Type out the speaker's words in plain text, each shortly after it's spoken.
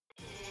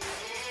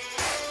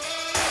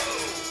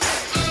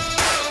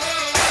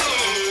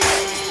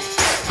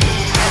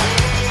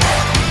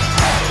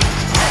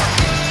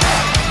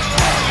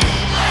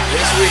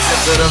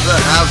episode of the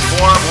Habs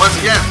Forum. Once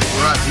again,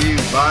 brought to you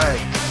by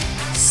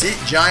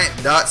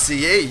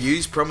SeatGiant.ca.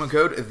 Use promo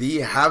code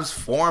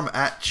TheHabsForum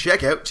at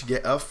checkout to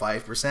get a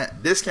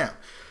 5% discount.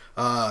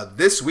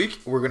 This week,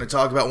 we're going to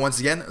talk about, once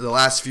again, the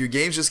last few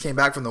games. Just came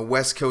back from the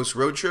West Coast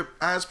road trip,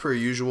 as per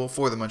usual,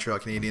 for the Montreal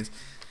Canadiens.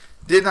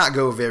 Did not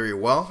go very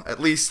well. At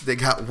least they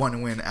got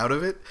one win out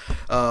of it.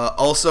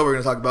 Also, we're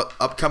going to talk about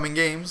upcoming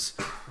games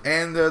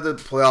and the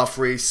playoff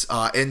race.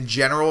 In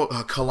general,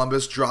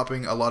 Columbus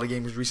dropping a lot of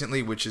games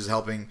recently, which is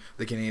helping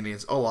the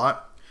Canadiens a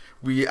lot.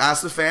 We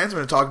asked the fans. We're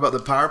going to talk about the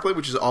power play,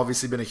 which has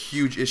obviously been a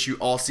huge issue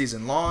all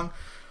season long.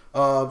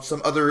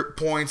 Some other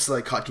points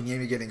like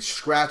Kotkaniemi getting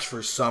scratched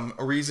for some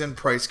reason,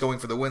 Price going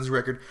for the wins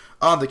record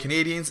on the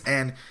Canadiens,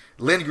 and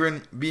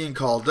Lindgren being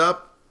called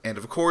up. And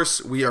of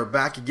course, we are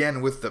back again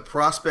with the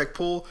prospect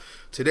pool.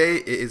 Today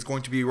it is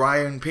going to be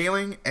Ryan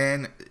Poehling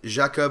and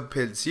Jacob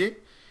Pelletier.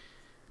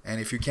 And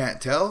if you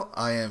can't tell,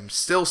 I am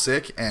still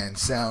sick and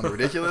sound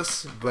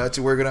ridiculous, but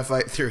we're going to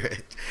fight through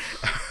it.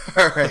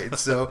 All right,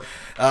 so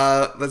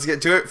let's get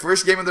to it.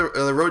 First game of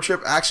the road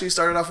trip actually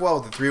started off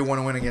well with a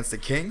 3-1 win against the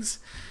Kings.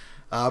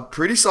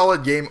 Pretty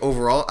solid game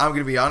overall. I'm going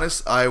to be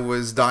honest, I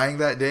was dying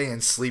that day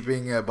and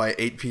sleeping by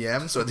 8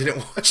 p.m., so I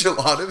didn't watch a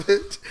lot of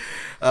it.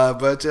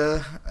 But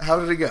how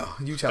did it go?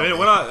 You tell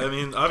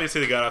me. Obviously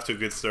they got off to a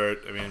good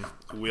start.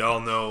 We all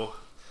know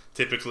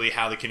typically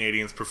how the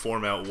Canadiens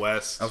perform out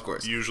west. Of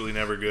course. Usually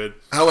never good.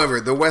 However,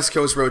 the West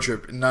Coast road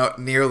trip, not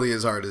nearly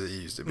as hard as it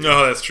used to be.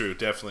 No, that's true.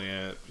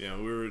 Definitely.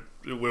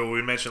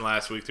 We mentioned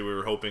last week that we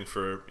were hoping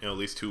for at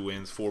least 2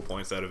 wins, 4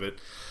 points out of it.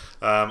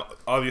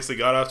 Obviously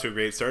got off to a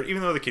great start,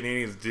 even though the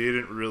Canadiens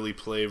didn't really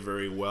play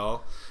very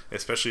well,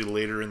 especially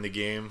later in the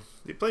game.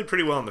 They played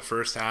pretty well in the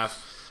first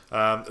half.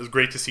 It was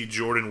great to see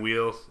Jordan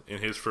Wheel in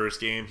his first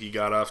game. He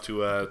got off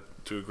to a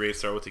great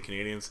start with the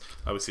Canadiens,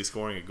 obviously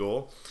scoring a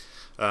goal.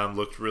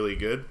 Looked really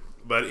good.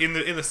 But in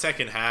the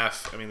second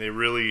half, they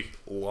really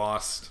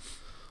lost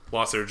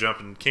their jump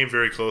and came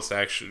very close to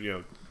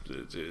actually,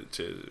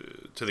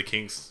 to the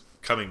Kings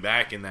coming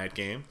back in that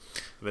game.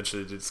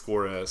 Eventually, they did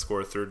score a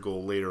third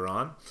goal later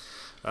on.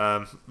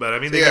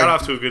 They got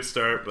off to a good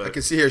start. But I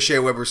can see here Shea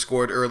Weber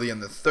scored early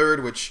in the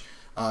third, which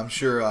I'm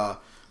sure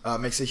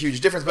makes a huge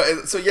difference.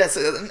 But so yes,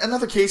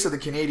 another case of the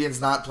Canadiens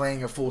not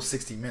playing a full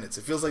 60 minutes.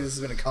 It feels like this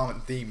has been a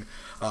common theme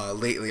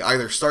lately.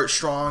 Either start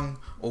strong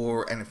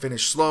and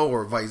finish slow,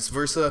 or vice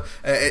versa.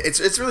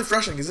 It's really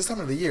frustrating because this time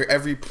of the year,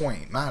 every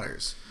point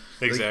matters.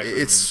 Exactly.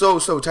 It's so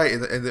tight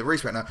in the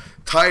race right now.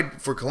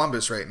 Tied for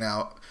Columbus right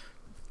now,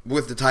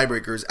 with the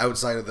tiebreakers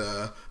outside of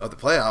the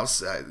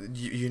playoffs.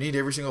 You need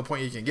every single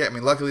point you can get.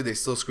 Luckily they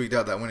still squeaked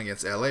out that win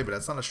against LA, but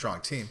that's not a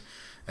strong team,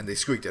 and they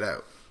squeaked it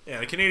out. Yeah,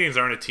 the Canadiens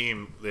aren't a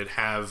team that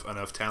have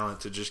enough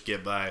talent to just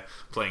get by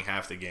playing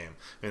half the game.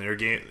 They're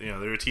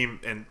a team,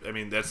 and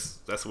that's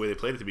the way they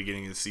played at the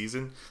beginning of the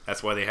season.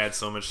 That's why they had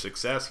so much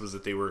success, was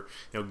that they were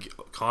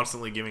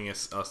constantly giving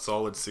us a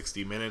solid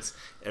 60 minutes.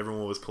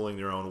 Everyone was pulling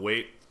their own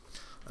weight.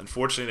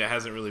 Unfortunately, that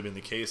hasn't really been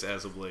the case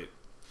as of late.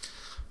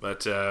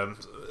 But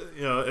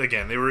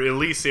again, they were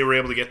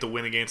able to get the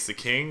win against the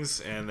Kings,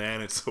 and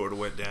then it sort of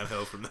went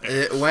downhill from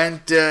there. It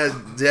went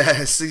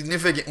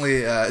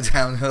significantly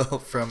downhill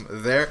from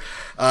there.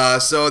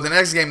 So the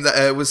next game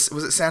was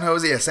it San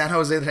Jose? Yeah, San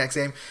Jose. The next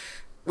game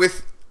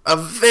with a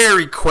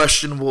very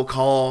questionable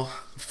call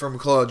from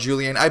Claude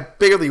Julien. I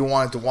barely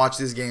wanted to watch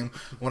this game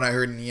when I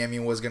heard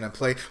Niemi was going to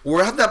play.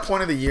 We're at that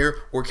point of the year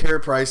where Carey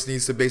Price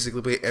needs to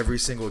basically play every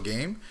single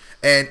game,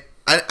 and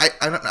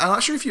I'm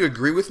not sure if you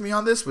agree with me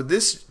on this, but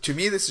to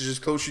me, this is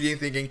just Coach Julien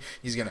thinking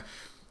he's going to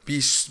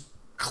be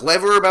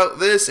clever about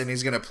this, and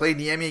he's going to play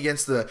Niemi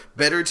against the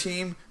better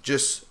team,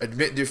 just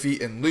admit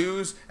defeat and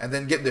lose, and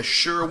then get the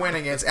sure win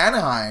against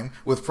Anaheim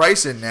with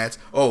Price in net.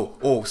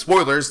 Oh,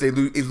 spoilers, they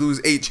lose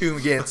 8-2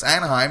 against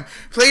Anaheim.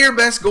 Play your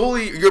best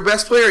goalie, your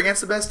best player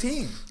against the best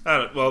team.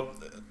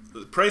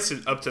 Price,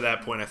 up to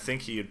that point, I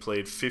think he had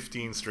played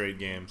 15 straight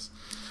games.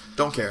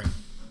 Don't care.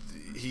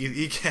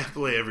 He can't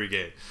play every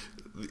game.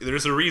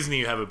 There's a reason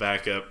you have a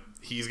backup.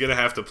 He's going to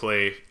have to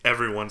play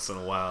every once in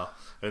a while.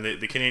 And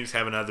the Canadiens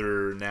have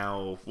another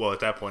now, well, at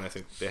that point, I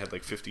think they had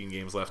like 15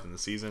 games left in the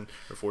season,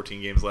 or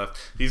 14 games left.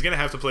 He's going to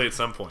have to play at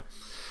some point.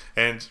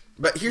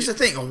 But here's the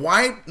thing.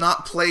 Why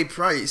not play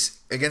Price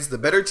against the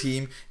better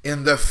team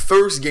in the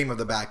first game of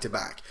the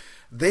back-to-back?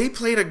 They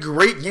played a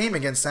great game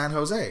against San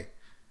Jose.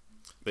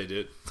 They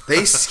did.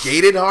 They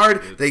skated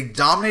hard. They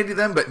dominated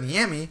them, but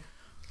Niemi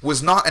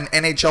was not an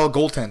NHL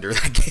goaltender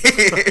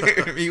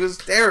that game. He was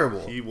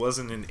terrible. He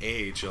wasn't an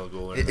AHL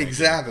goalie.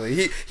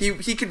 Exactly.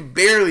 He could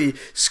barely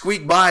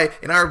squeak by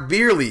in our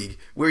beer league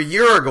where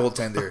you're a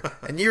goaltender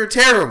and you're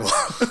terrible.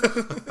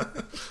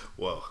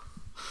 Whoa.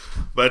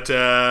 But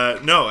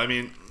no,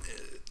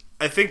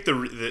 I think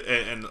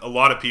and a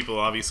lot of people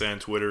obviously on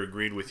Twitter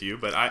agreed with you,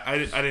 but I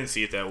didn't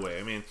see it that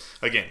way.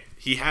 Again,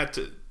 he had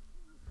to.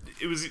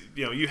 It was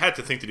you had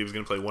to think that he was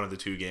going to play one of the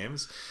two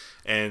games.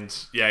 And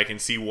yeah, I can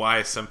see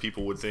why some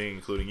people would think,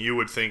 including you,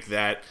 would think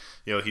that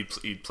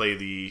he'd play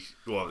the.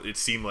 Well, it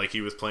seemed like he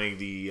was playing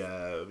the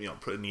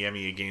putting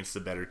Niemi against the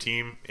better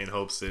team in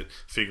hopes that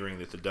figuring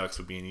that the Ducks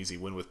would be an easy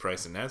win with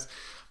Price and Nets.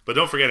 But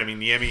don't forget, I mean,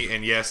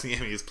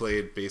 Niemi has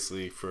played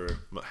basically for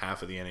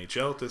half of the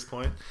NHL at this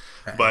point.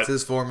 But it's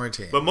his former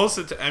team. But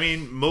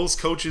most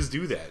coaches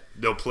do that.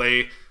 They'll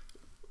play.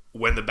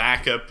 When the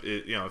backup,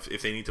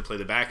 if they need to play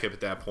the backup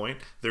at that point,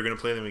 they're going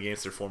to play them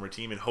against their former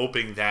team and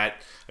hoping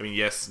that,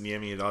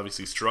 Niemi had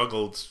obviously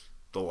struggled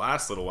the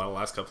last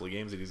couple of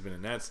games that he's been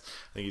in Nets.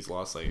 I think he's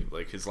lost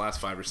like his last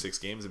 5 or 6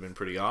 games have been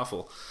pretty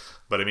awful.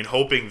 But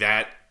hoping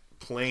that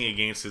playing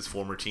against his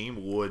former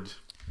team would.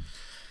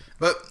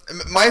 But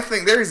my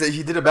thing there is that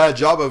he did a bad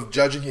job of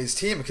judging his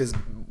team, because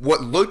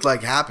what looked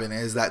like happened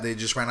is that they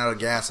just ran out of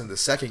gas in the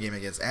second game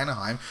against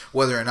Anaheim,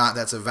 whether or not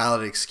that's a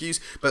valid excuse.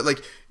 But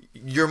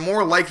you're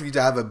more likely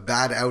to have a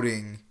bad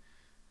outing.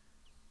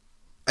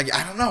 I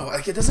don't know.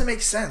 It doesn't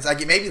make sense.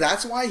 Maybe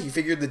that's why he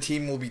figured the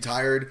team will be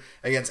tired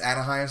against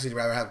Anaheim, so he'd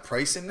rather have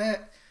Price in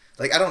net.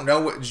 I don't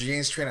know what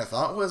Jane's train of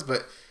thought was,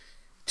 but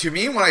to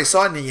me, when I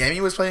saw Niemi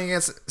was playing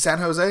against San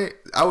Jose,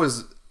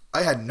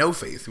 I had no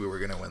faith we were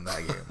going to win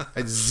that game. I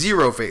had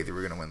zero faith we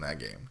were going to win that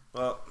game.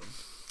 Well,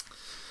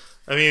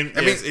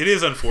 it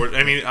is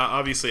unfortunate.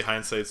 Obviously,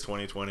 hindsight's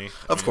 20/20.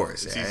 Of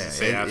course, it's easy to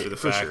say after the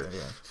fact. Sure,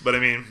 yeah. But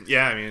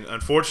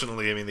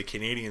unfortunately, the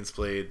Canadians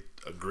played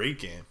a great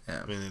game.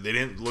 Yeah. They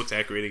didn't look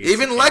that great against.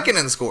 Even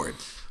Lehkonen scored.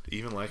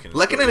 Even Lehkonen.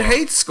 Lehkonen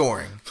hates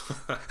scoring.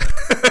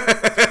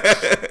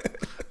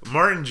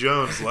 Martin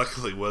Jones,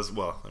 luckily, we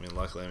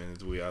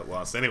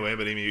lost anyway,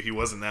 but he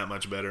wasn't that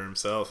much better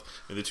himself.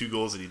 The 2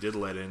 goals that he did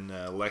let in,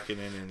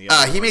 Lehkonen and the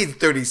other. He made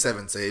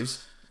 37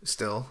 saves.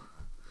 Still.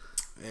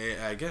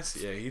 I guess,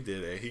 yeah, he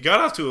did. He got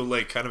off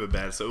to kind of a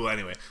bad. So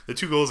anyway, the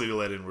 2 goals that he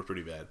let in were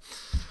pretty bad,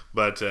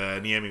 but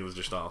Niemi was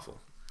just awful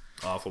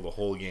the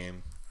whole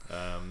game.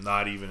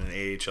 Not even an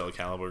AHL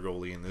caliber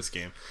goalie in this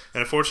game,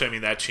 and unfortunately,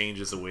 that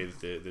changes the way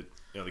that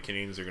the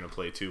Canadians are going to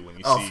play too. When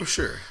you see, for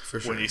sure.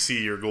 When you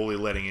see your goalie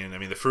letting in,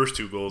 the first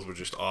 2 goals were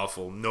just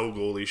awful. No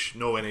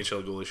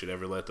NHL goalie should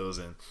ever let those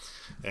in.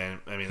 And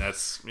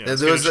that's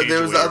there was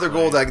the other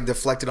goal that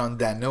deflected on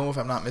Dano, if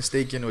I'm not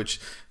mistaken, which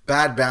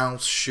bad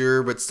bounce,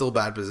 sure, but still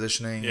bad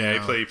positioning. Yeah,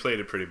 he played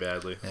it pretty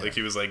badly. Yeah.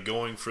 He was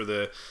going for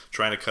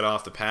trying to cut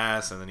off the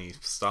pass, and then he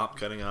stopped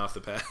cutting off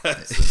the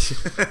pass.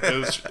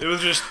 it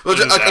was just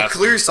a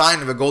clear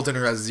sign of a goaltender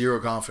who has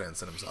zero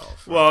confidence in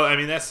himself. Right? Well,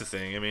 that's the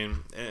thing.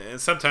 And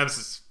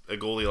sometimes a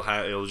goalie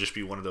it'll just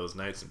be one of those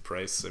nights. And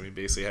Price,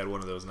 basically had one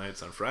of those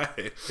nights on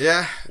Friday.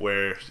 Yeah,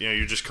 where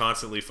you're just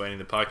constantly fighting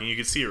the puck, and you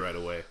could see it right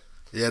away.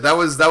 Yeah, that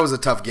was a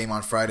tough game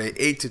on Friday.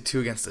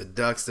 8-2 against the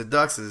Ducks. The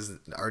Ducks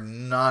are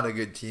not a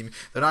good team.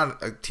 They're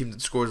not a team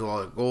that scores a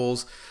lot of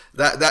goals.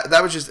 That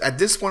was just at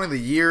this point of the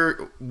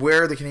year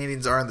where the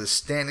Canadians are in the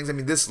standings.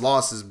 This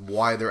loss is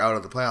why they're out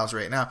of the playoffs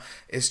right now.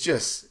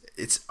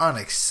 It's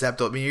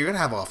unacceptable. You're gonna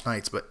have off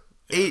nights, but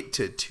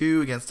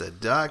 8-2 against the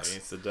Ducks.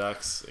 Against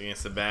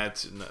the bad,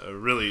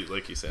 really,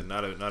 like you said,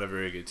 not a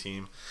very good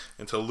team,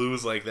 and to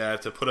lose like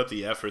that, to put up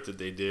the effort that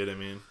they did.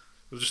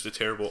 It was just a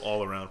terrible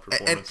all-around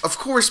performance. And of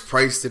course,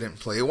 Price didn't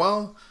play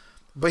well,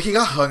 but he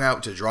got hung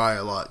out to dry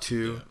a lot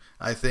too. Yeah.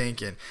 I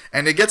think,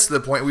 and it gets to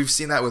the point, we've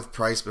seen that with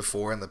Price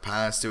before in the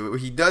past too.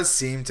 He does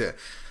seem to,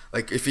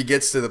 if he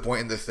gets to the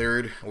point in the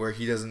third where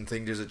he doesn't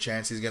think there's a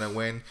chance he's gonna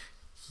win,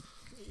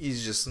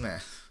 he's just meh.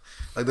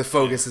 The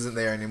focus isn't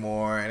there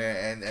anymore,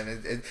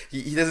 and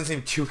he doesn't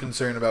seem too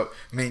concerned about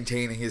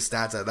maintaining his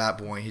stats at that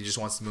point. He just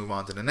wants to move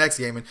on to the next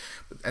game,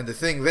 and the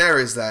thing there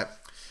is that.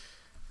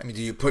 Do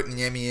you put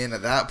Niemi in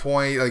at that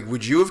point?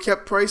 Would you have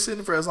kept Price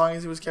in for as long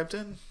as he was kept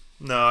in?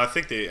 No, I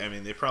think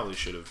they probably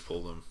should have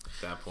pulled him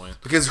at that point.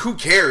 Because who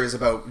cares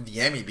about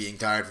Niemi being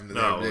tired from the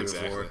day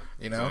before?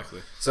 Exactly.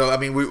 So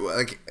we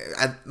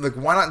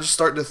why not just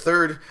start the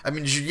third?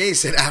 Julien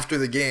said after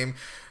the game,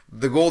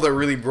 the goal that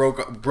really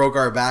broke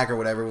our back or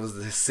whatever was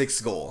the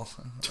 6th goal.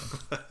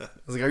 I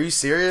was like, are you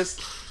serious?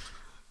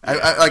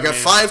 Yeah, a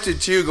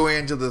 5-2 going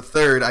into the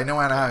third. I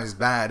know Anaheim is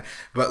bad,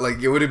 but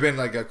it would have been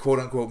a quote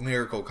unquote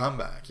miracle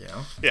comeback,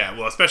 Yeah,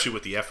 well, especially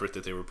with the effort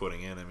that they were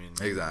putting in.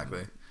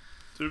 Exactly.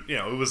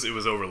 It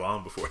was over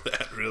long before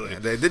that. Really, yeah,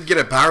 they did get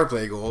a power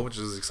play goal, which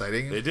was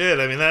exciting. They did.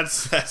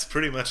 That's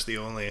pretty much the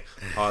only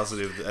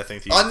positive I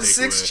think. On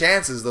 6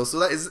 chances though, so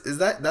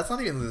that's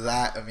not even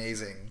that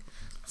amazing.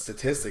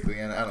 Statistically,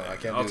 and I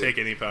don't know. I'll take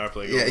any power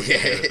play goal. Yeah,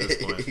 at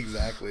this point.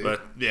 Exactly.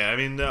 But yeah,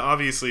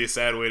 obviously a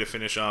sad way to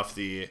finish off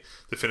the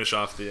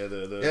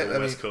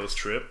West Coast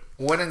trip.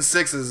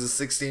 1-6 is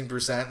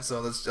 16%,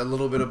 so that's a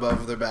little bit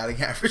above their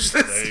batting average.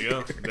 There you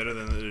go, better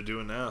than they're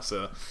doing now.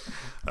 So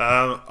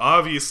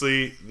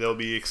obviously they'll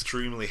be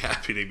extremely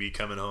happy to be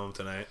coming home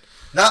tonight.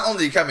 Not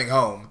only coming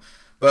home,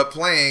 but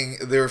playing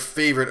their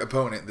favorite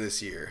opponent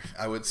this year,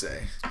 I would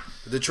say.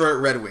 The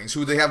Detroit Red Wings,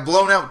 who they have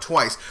blown out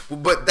twice.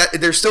 But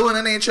they're still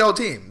an NHL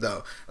team,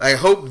 though. I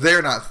hope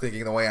they're not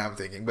thinking the way I'm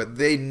thinking, but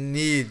they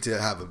need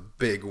to have a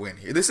big win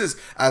here. This is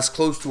as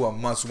close to a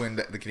must-win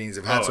that the Canadiens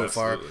have had so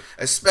far,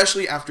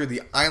 especially after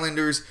the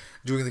Islanders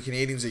doing the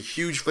Canadiens a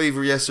huge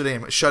favor yesterday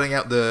and shutting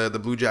out the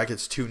Blue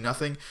Jackets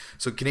 2-0.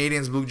 So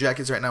Canadiens Blue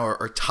Jackets right now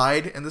are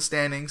tied in the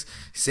standings,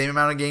 same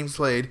amount of games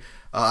played.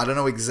 I don't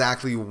know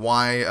exactly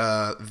why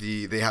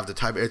they have the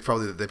tie. They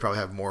probably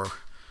have more.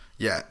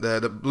 Yeah,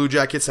 the Blue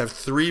Jackets have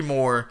 3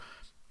 more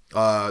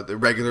the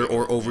regular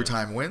or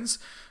overtime wins,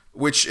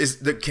 which is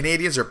the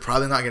Canadiens are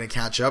probably not going to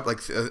catch up. Like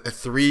a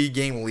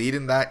 3-game lead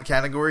in that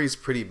category is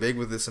pretty big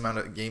with this amount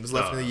of games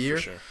left in the year.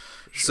 For sure.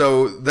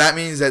 So that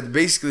means that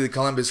basically the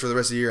Columbus for the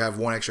rest of the year have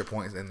 1 extra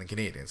point than the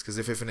Canadiens, because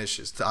if it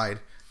finishes tied,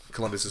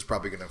 Columbus is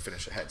probably going to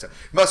finish ahead. So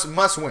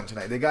must win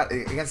tonight. They got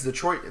against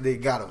Detroit. They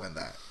got to win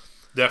that.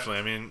 Definitely.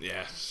 I mean,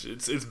 yeah,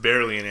 it's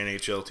barely an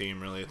NHL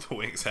team, really, that the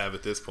Wings have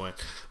at this point.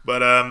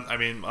 But, I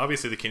mean,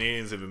 obviously the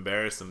Canadiens have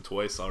embarrassed them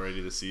twice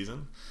already this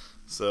season.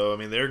 So, I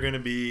mean,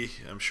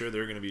 I'm sure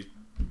they're going to be,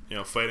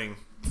 fighting.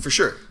 For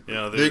sure.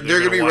 They're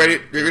going to be ready.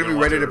 They're going to be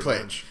ready to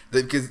play,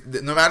 because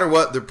no matter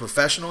what, they're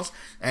professionals.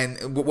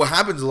 And what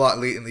happens a lot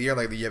late in the year,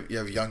 like you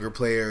have younger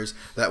players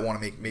that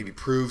want to maybe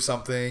prove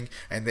something,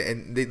 and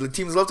the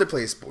teams love to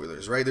play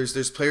spoilers, right?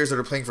 There's players that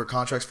are playing for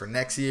contracts for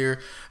next year.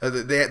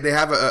 They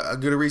have a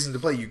good reason to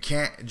play. You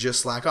can't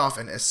just slack off,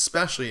 and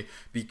especially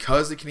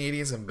because the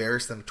Canadiens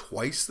embarrassed them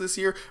twice this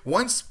year.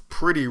 Once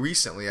pretty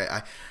recently.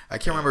 I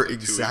can't remember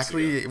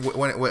exactly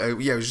when. It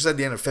was just at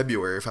the end of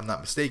February, if I'm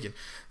not mistaken.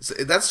 So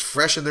that's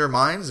fresh in their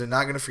minds. They're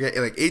not going to forget,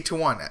 like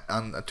 8-1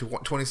 on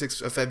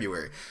 26th of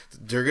February.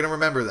 They're going to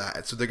remember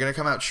that, so they're going to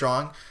come out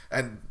strong.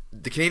 And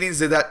the Canadiens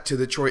did that to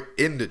Detroit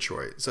in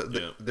Detroit, so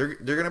they're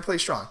going to play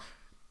strong.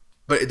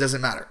 But it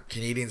doesn't matter.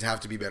 Canadiens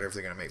have to be better if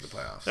they're going to make the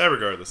playoffs. Yeah,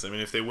 regardless. I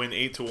mean, if they win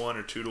 8-1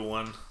 or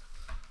 2-1,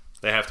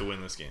 they have to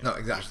win this game. No,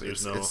 exactly.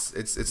 It's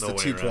the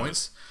 2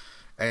 points,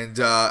 and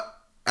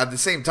at the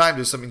same time,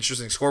 there's some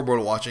interesting scoreboard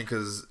watching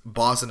because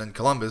Boston and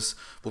Columbus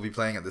will be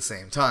playing at the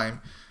same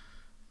time.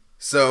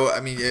 So, I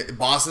mean,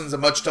 Boston's a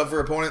much tougher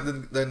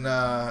opponent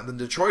than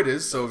Detroit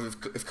is. So,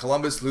 if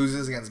Columbus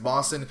loses against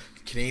Boston,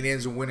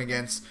 Canadiens will win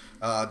against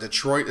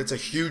Detroit. It's a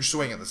huge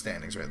swing in the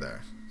standings right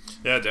there.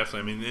 Yeah,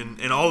 definitely. I mean,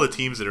 and all the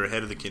teams that are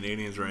ahead of the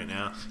Canadiens right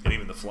now, and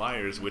even the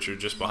Flyers, which are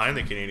just behind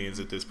the Canadiens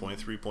at this point,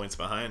 3 points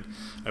behind.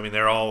 I mean,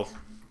 they're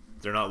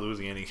not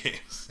losing any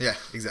games. Yeah,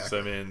 exactly. So,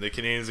 I mean, the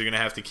Canadiens are going to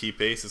have to keep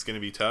pace. It's going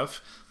to be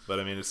tough. But,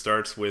 I mean, it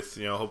starts with,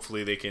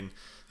 hopefully they can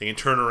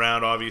turn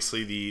around,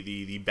 obviously,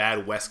 the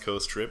bad West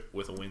Coast trip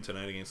with a win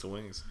tonight against the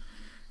Wings.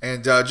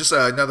 And just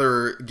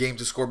another game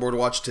to scoreboard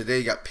watch today.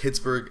 You got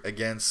Pittsburgh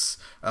against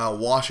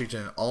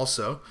Washington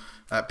also.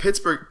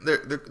 Pittsburgh,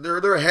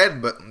 they're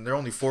ahead, but they're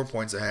only 4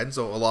 points ahead.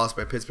 So a loss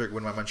by Pittsburgh,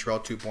 win by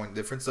Montreal, 2-point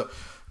difference. So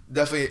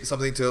definitely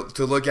something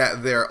to look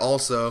at there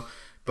also.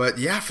 But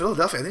yeah,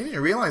 Philadelphia, I didn't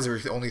even realize they were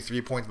only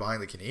 3 points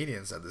behind the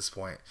Canadiens at this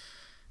point.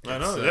 I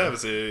know,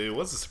 it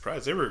was a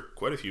surprise. They were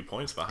quite a few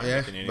points behind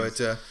the Canadiens.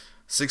 But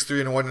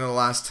 6-3-1 in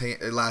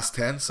the last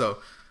 10, so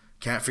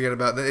can't forget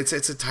about that.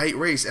 It's a tight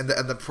race, and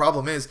the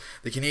problem is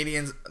the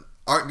Canadiens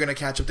aren't going to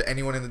catch up to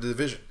anyone in the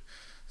division.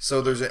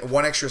 So there's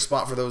one extra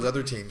spot for those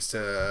other teams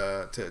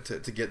to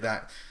get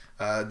that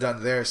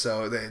done there.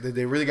 So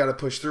they really got to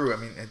push through. I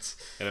mean,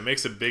 it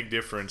makes a big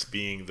difference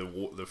being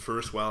the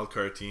first wild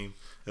card team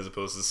as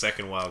opposed to the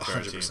second wild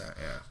card team. 100%,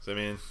 yeah. So I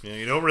mean,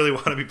 you don't really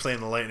want to be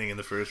playing the Lightning in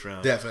the first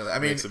round. Definitely. I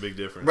mean, it makes a big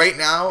difference. Right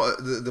now,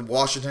 the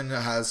Washington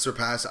has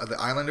surpassed the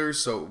Islanders,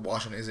 so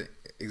Washington isn't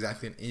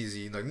exactly an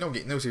easy. Like no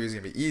series is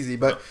gonna be easy,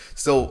 but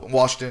still,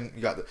 Washington,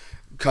 you got the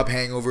cup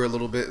hangover a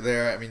little bit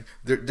there. I mean,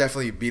 they're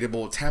definitely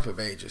beatable. Tampa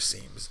Bay just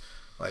seems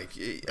like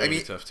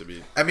tough to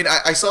beat. I mean,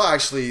 I saw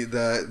actually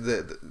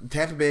the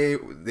Tampa Bay,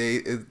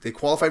 they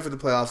qualified for the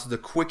playoffs the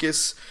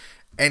quickest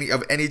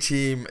any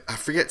team. I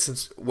forget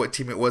since what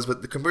team it was,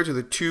 but compared to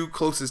the 2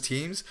 closest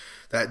teams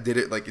that did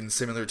it like in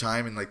similar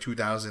time in like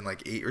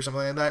 2008 or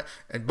something like that,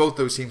 and both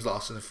those teams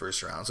lost in the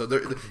first round. So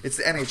it's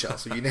the NHL,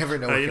 so you never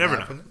know what can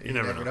happen. You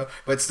never know.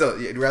 But still,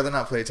 you'd rather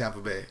not play Tampa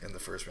Bay in the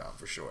first round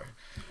for sure.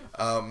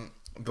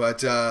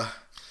 But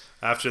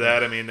after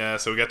that, I mean,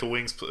 so we got the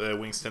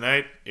Wings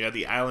tonight. You got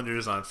the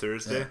Islanders on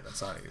Thursday. Yeah,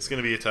 that's not easy. It's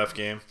going to be a tough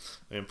game.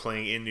 I mean,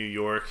 playing in New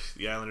York,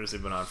 the Islanders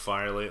have been on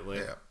fire lately.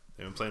 Yeah.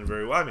 They've been playing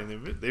very well. I mean,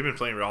 they've been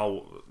playing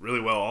really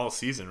well all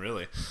season,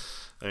 really.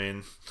 I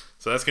mean,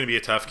 so that's going to be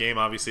a tough game.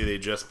 Obviously, they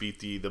just beat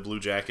the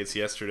Blue Jackets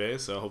yesterday,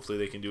 so hopefully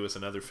they can do us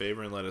another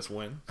favor and let us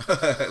win.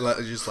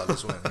 Just let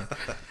us win.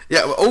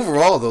 Yeah, well,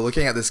 overall, though,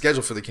 looking at the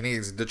schedule for the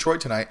Canadiens,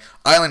 Detroit tonight,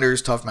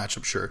 Islanders, tough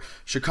matchup, sure.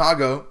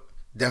 Chicago,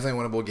 definitely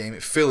winnable game.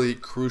 Philly,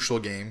 crucial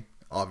game,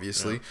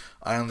 obviously. Yeah.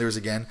 Islanders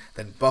again,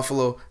 then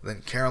Buffalo,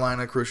 then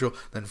Carolina, crucial,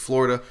 then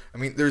Florida. I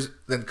mean,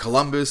 then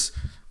Columbus.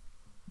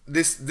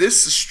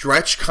 This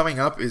stretch coming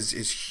up is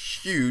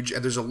huge,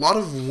 and there's a lot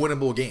of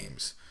winnable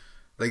games.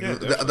 Like Yeah,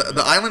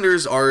 the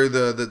Islanders are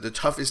the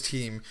toughest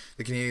team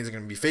the Canadians are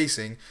going to be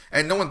facing,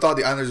 and no one thought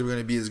the Islanders were going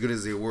to be as good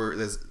as they were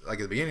like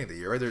at the beginning of the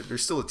year. Right? They're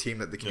still a team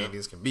that the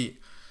Canadians can beat.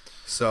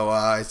 So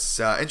it's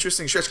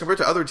interesting stretch compared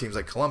to other teams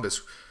like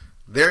Columbus.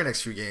 Their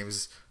next few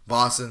games,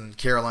 Boston,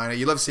 Carolina.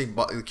 You love seeing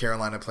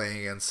Carolina playing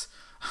against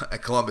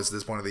at Columbus at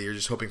this point of the year,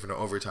 just hoping for no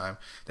overtime.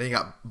 Then you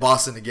got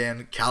Boston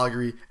again,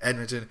 Calgary,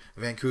 Edmonton,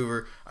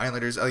 Vancouver,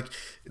 Islanders. Like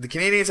the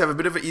Canadians have a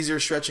bit of an easier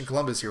stretch in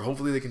Columbus here.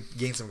 Hopefully they can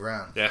gain some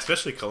ground. Yeah,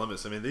 especially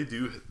Columbus. I mean, they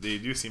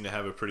do seem to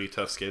have a pretty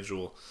tough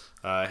schedule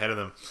ahead of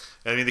them.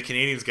 I mean, the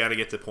Canadians got to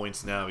get the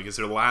points now because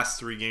their last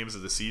 3 games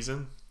of the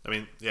season. I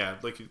mean, yeah,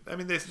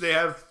 they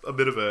have a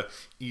bit of a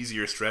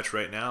easier stretch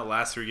right now.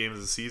 Last 3 games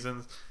of the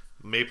season.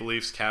 Maple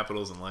Leafs,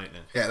 Capitals, and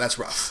Lightning. Yeah, that's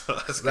rough.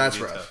 So that's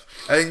rough.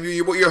 Tough. I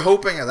think what you're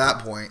hoping at that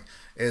point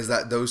is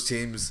that those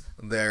teams,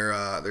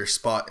 their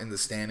spot in the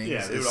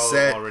standings is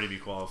set. Already be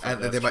qualified.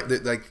 And they might,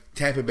 like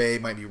Tampa Bay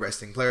might be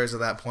resting players at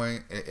that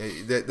point.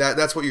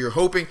 That's what you're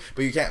hoping,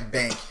 but you can't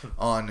bank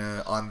on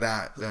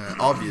that,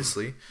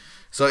 obviously.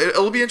 So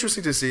it'll be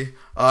interesting to see.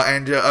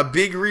 And a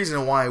big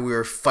reason why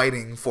we're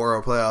fighting for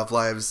our playoff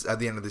lives at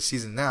the end of the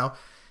season now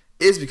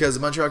is because the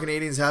Montreal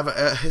Canadiens have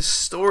a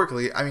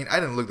historically, I mean, I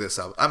didn't look this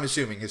up, I'm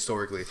assuming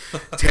historically,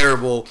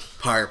 terrible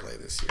power play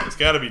this year. It's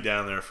got to be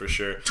down there for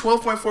sure.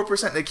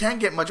 12.4%. They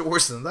can't get much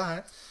worse than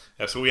that.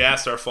 Yeah, so we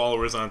asked our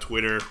followers on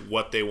Twitter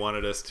what they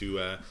wanted us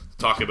to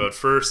talk about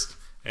first,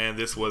 and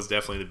this was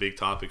definitely the big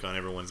topic on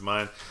everyone's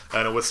mind.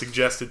 And it was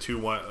suggested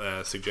to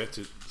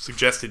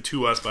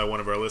us by one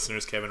of our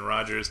listeners, Kevin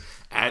Rogers,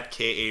 at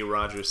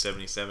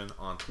KARogers77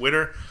 on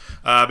Twitter,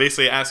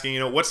 basically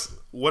asking,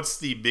 what's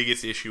the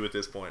biggest issue at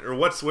this point, or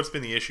what's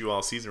been the issue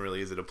all season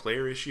really? Is it a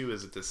player issue?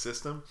 Is it the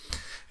system?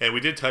 And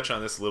we did touch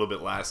on this a little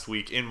bit last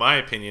week. In my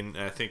opinion,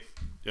 and I think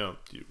I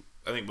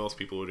think most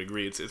people would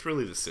agree, it's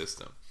really the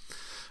system.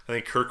 I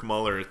think Kirk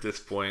Muller at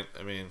this point,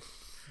 I mean,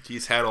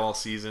 he's had all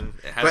season.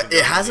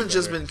 It hasn't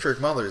just been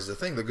Kirk Muller is the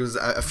thing, because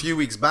a few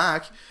weeks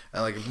back,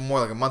 more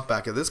like a month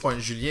back at this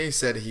point, Julien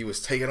said he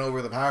was taking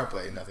over the power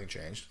play and nothing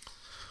changed.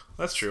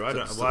 That's true. I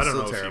don't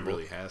know if he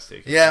really has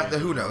taken. Yeah,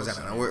 who knows? I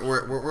don't know.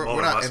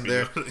 We're not in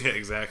there. Yeah,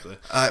 exactly.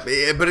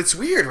 But it's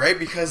weird, right?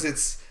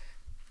 Because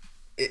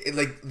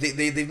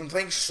they've been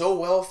playing so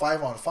well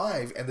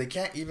 5-on-5, and they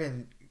can't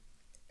even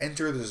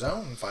enter the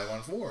zone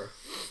 5-on-4.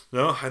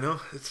 No, I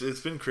know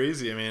it's been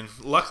crazy. I mean,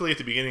 luckily at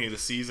the beginning of the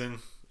season,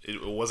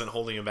 it wasn't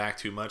holding them back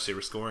too much. They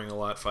were scoring a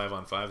lot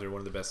 5-on-5. They're one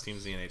of the best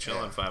teams in the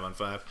NHL on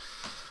 5-on-5.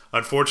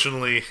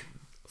 Unfortunately,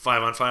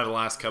 5-on-5 the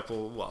last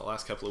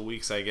couple of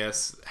weeks, I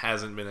guess,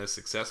 hasn't been as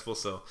successful.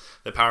 So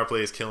the power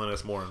play is killing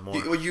us more and more.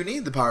 Well, you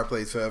need the power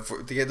play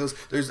to get those.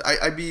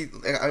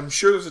 I'm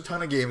sure there's a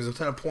ton of games, a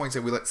ton of points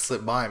that we let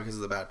slip by because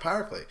of the bad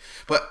power play.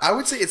 But I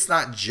would say it's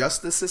not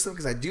just the system,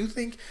 because I do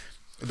think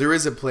there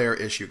is a player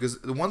issue. Because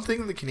the one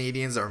thing the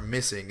Canadians are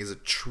missing is a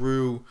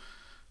true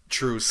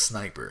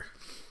sniper.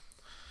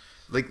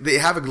 Like, they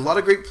have a lot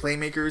of great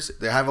playmakers.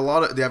 They have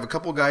a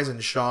couple guys in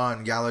Shaw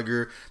and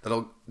Gallagher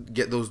that'll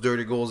get those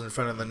dirty goals in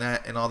front of the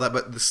net and all that.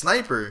 But the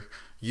sniper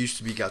used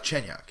to be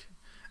Galchenyuk.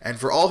 And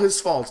for all his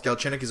faults,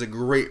 Galchenyuk is a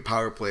great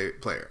power play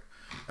player.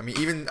 I mean,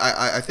 even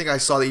I think I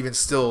saw that even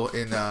still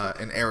in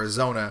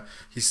Arizona,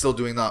 he's still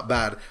doing not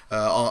bad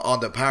on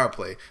the power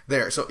play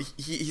there. So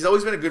he's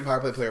always been a good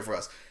power play player for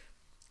us.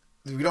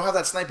 We don't have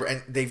that sniper,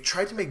 and they've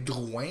tried to make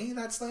Dwayne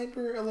that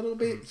sniper a little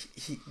bit.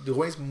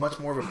 Dwayne's much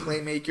more of a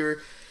playmaker.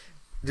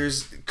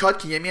 There's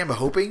Kotkaniemi, I'm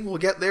hoping we'll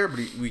get there, but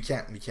we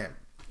can't.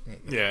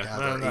 Yeah,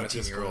 have an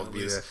 18-year-old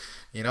be the,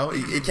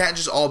 it can't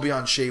just all be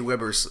on Shea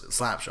Weber's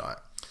slap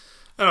shot.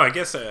 I don't know. I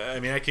guess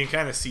I mean I can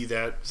kind of see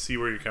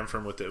where you come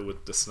from with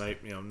the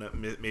snipe.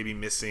 Maybe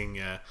missing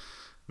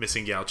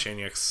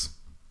Galchenyuk's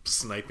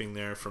sniping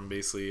there from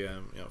basically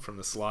from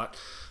the slot,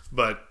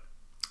 but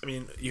I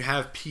mean you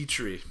have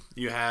Petrie,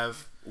 you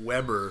have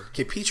Weber.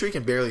 Okay, Petrie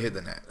can barely hit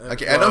the net.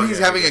 Okay, I know he's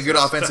having a good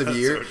offensive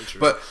year,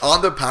 but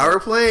on the power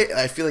play,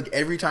 I feel like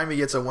every time he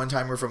gets a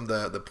one-timer from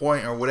the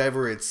point or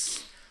whatever,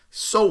 it's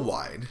so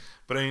wide.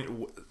 But I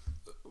mean,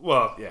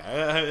 well,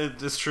 yeah,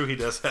 it's true. He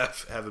does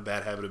have a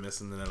bad habit of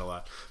missing the net a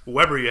lot. But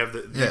Weber, you have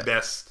the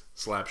best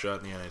slap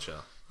shot in the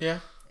NHL. Yeah.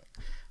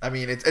 I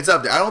mean, it's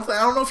up there. I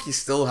don't know if he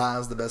still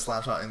has the best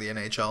slap shot in the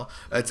NHL.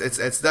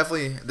 It's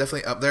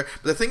definitely up there.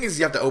 But the thing is,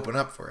 you have to open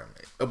up for him.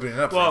 Opening it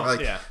up for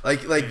him.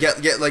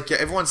 Like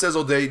everyone says,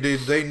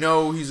 they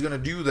know he's gonna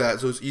do that,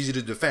 so it's easy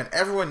to defend.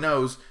 Everyone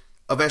knows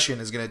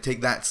Ovechkin is gonna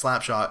take that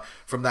slap shot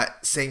from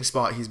that same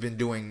spot he's been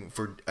doing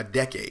for a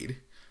decade,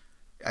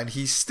 and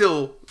he's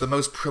still the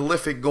most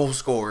prolific goal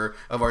scorer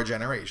of our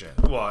generation.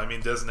 Well, I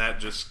mean, doesn't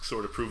that just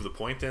sort of prove the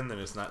point then? That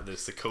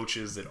it's the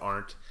coaches that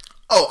aren't.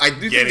 Oh, I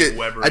do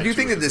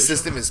think that the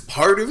system is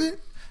part of it,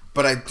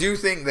 but I do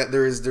think that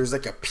there's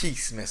like a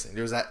piece missing.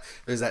 There's that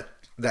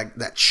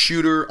that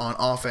shooter on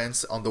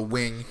offense on the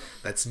wing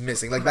that's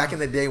missing. Like back in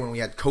the day when we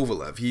had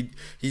Kovalev,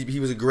 he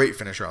was a great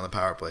finisher on the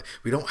power play.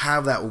 We don't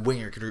have that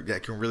winger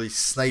that can really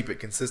snipe it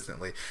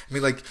consistently. I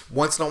mean, like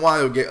once in a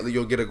while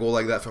you'll get a goal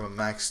like that from a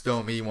Max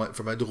Domi,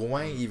 from a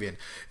Drouin even,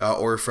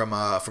 or from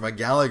a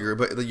Gallagher.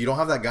 But you don't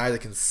have that guy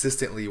that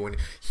consistently, when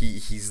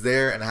he's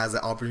there and has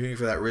the opportunity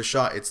for that wrist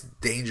shot, it's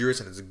dangerous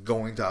and it's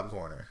going top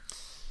corner.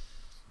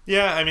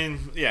 Yeah, I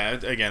mean,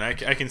 again, I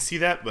can see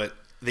that, but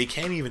they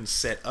can't even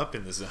set up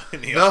in the zone,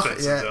 in the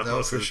offensive zone.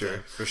 No, for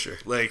sure.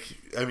 Like,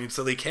 I mean,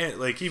 so they can't,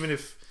 like, even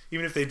if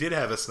they did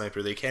have a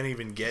sniper, they can't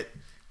even get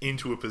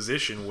into a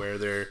position where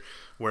they're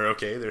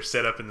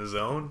set up in the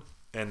zone,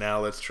 and now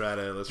let's try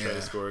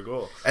to score a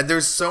goal. And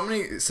there's so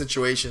many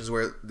situations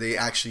where they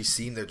actually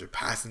seem that they're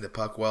passing the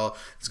puck well,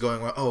 it's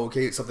going well, oh,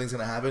 okay, something's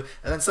gonna happen,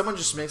 and then someone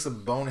just makes a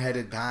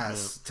boneheaded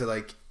pass to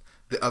like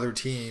the other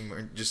team,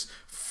 or just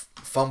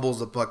fumbles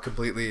the puck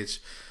completely.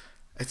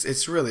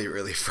 It's really,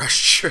 really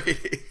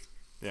frustrating.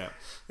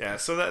 Yeah.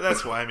 So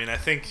that's why. I mean, I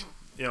think,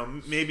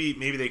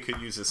 maybe they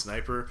could use a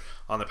sniper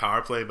on the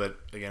power play, but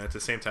again, at the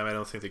same time, I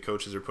don't think the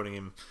coaches are putting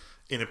him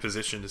in a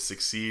position to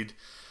succeed.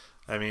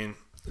 I mean,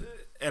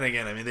 and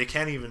again, I mean, they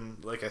can't even,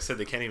 like I said,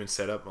 they can't even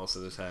set up most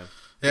of the time.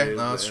 Yeah,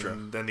 no, that's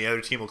true. Then the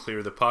other team will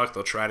clear the puck.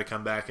 They'll try to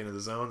come back into the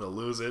zone. They'll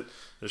lose it.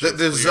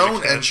 The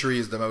zone entry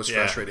is the most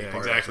frustrating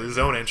part. Exactly. The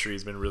zone entry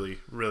has been really,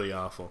 really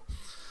awful.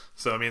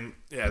 So, I mean,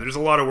 there's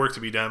a lot of work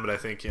to be done, but I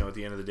think, at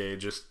the end of the day,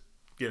 just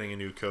getting a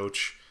new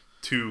coach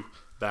to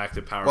back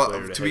the power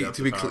player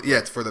to be clear,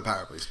 it's for the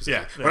power play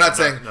specifically. Yeah, we're not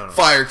saying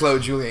fire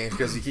Claude Julien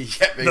because he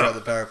can't make it on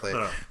the power play.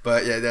 No.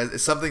 But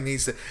something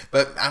needs to.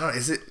 But I don't know.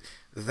 Is it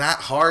that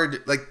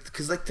hard? Like,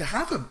 because to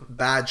have a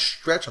bad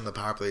stretch on the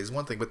power play is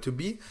one thing, but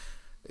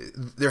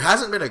there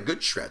hasn't been a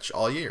good stretch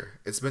all year.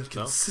 It's been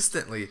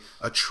consistently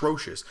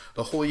atrocious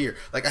the whole year.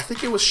 Like, I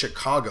think it was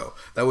Chicago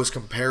that was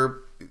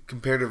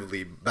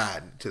comparatively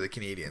bad to the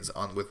Canadians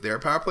with their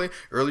power play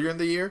earlier in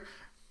the year.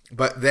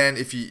 But then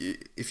if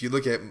you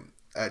look at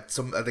like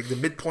the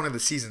midpoint of the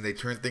season, they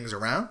turned things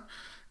around,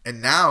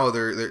 and now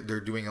they're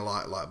doing a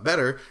lot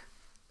better.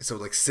 So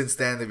like since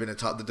then they've been a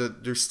top.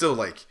 They're still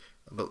like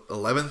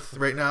 11th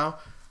right now,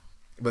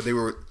 but they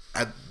were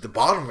at the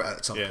bottom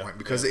at some point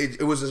because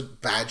it was a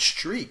bad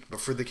streak.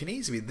 But for the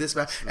Canadians to be this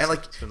bad, and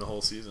like it's been the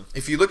whole season.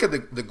 If you look at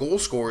the goal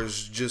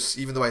scorers, just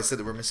even though I said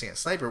that we're missing a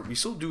sniper, we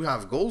still do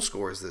have goal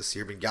scorers this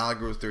year. I mean,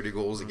 Gallagher with 30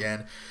 goals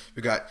again.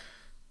 We got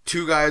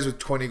two guys with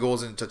 20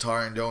 goals in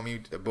Tatar and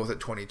Domi, both at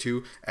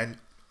 22, and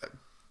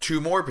two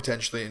more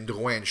potentially in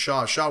Drouin and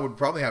Shaw. Shaw would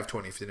probably have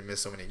 20 if he didn't miss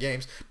so many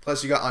games.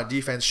 Plus, you got on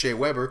defense Shea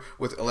Weber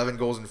with 11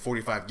 goals in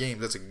 45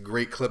 games. That's a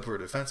great clip for a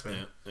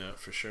defenseman. Yeah,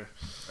 for sure.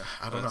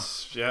 I don't know.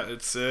 Yeah,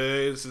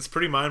 it's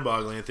pretty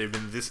mind-boggling that they've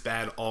been this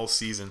bad all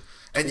season.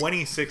 And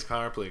 26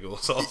 power play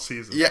goals all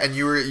season. Yeah, and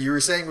you were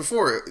saying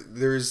before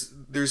there's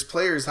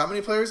players. How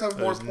many players have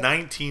more? There's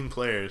 19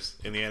 players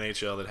in the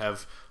NHL that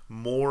have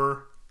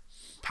more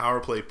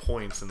power play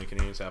points than the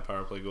Canadians have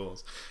power play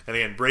goals. And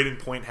again, Braden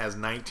Point has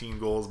 19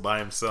 goals by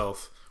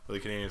himself, where the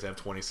Canadians have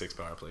 26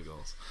 power play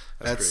goals.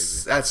 That's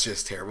crazy. That's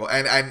just terrible.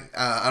 And I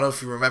don't know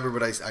if you remember,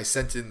 but I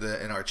sent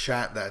in our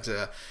chat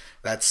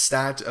that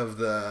stat of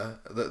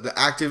the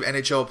active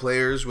NHL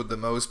players with the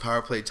most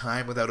power play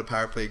time without a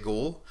power play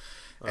goal.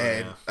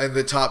 In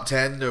the top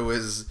 10 there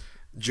was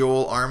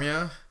Joel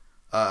Armia,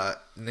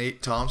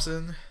 Nate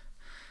Thompson,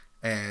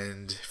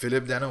 and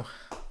Philippe Danault.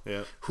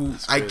 Yeah, who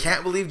I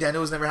can't believe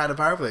Danault's never had a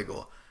power play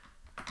goal.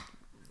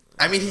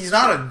 I mean, he's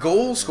not a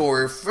goal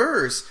scorer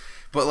first,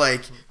 but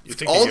like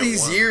all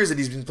these years that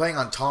he's been playing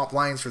on top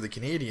lines for the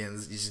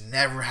Canadians, he's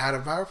never had a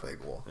power play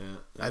goal. Yeah,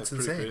 that's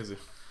insane. Crazy.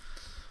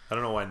 I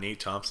don't know why Nate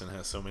Thompson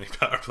has so many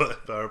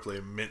power play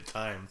mid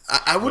time.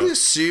 I would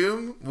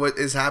assume what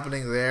is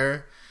happening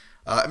there.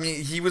 I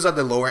mean, he was on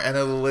the lower end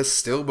of the list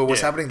still, but what's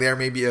happening there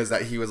maybe is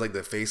that he was like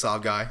the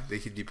face-off guy. They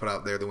could be put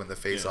out there to win the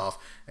face-off,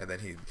 and then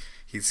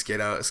he'd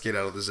skate out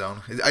of the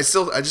zone. I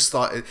just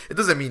thought it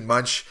doesn't mean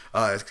much,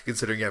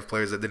 considering you have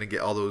players that didn't get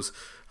all those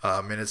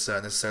minutes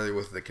necessarily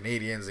with the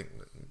Canadians,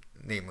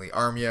 namely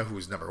Armia,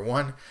 who's number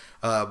 1.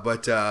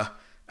 But I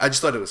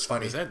just thought it was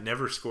funny. Has that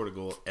never scored a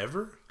goal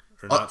ever,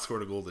 or not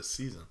scored a goal this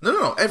season?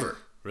 No, ever.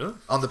 Really?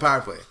 On the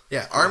power play.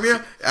 Yeah.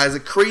 Armia has a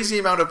crazy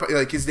amount of,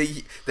 like, because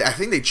I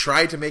think they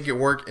tried to make it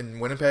work in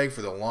Winnipeg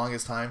for the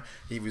longest time.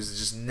 He was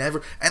just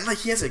never, and like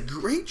he has a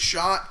great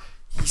shot.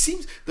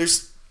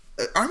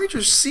 Armia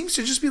just seems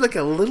to just be like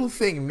a little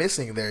thing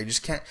missing there. You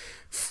just can't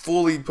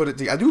fully put it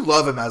together. I do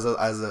love him as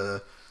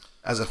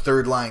a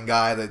third line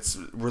guy that's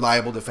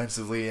reliable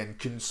defensively and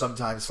can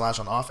sometimes flash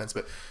on offense,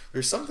 but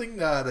there's something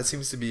that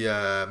seems to be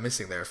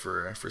missing there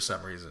for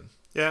some reason.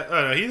 Yeah,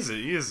 no, he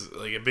is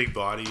like a big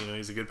body.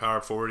 He's a good power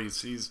forward.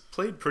 He's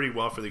played pretty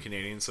well for the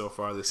Canadians so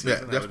far this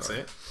season. I would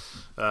say,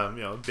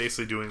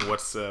 basically doing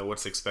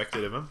what's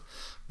expected of him.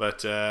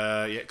 But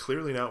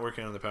clearly not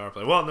working on the power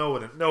play. Well, no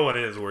one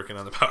is working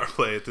on the power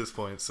play at this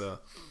point. So,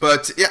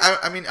 but yeah,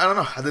 I mean, I don't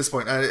know. At this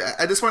point,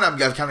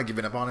 I've kind of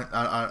given up on it.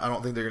 I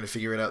don't think they're going to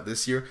figure it out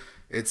this year.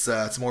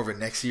 It's more of a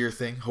next year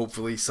thing.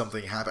 Hopefully,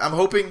 something happens. I'm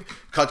hoping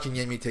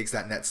Kotkaniemi takes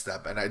that next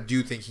step, and I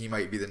do think he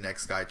might be the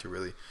next guy to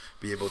really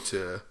be able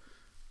to.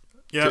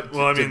 Yeah,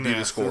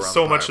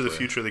 so much of the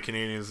future of the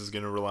Canadiens is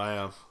going to rely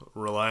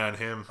on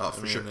him. Oh,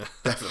 for sure,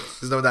 definitely.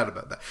 There's no doubt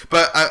about that.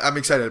 But I'm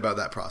excited about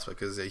that prospect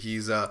because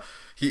he's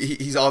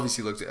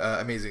obviously looked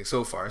amazing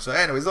so far. So,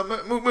 anyways,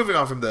 moving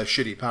on from the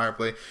shitty power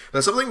play,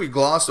 there's something we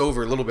glossed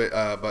over a little bit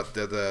about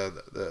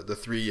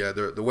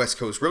the West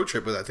Coast road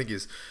trip, but I think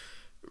is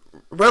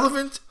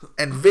relevant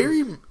and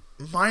very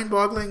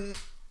mind-boggling.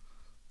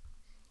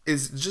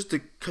 Is just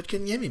the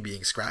Kotkaniemi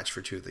being scratched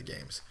for 2 of the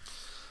games.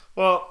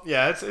 Well,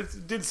 yeah,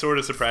 it did sort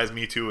of surprise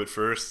me too at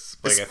first.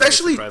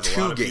 Especially I think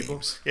it 2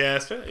 games.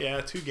 People.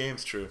 Yeah, 2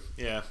 games, true.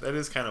 Yeah, that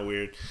is kind of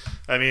weird.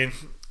 I mean,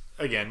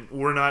 again,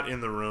 we're not in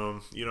the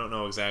room. You don't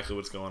know exactly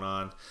what's going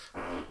on.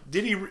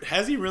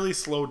 Has he really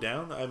slowed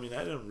down? I mean,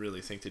 I don't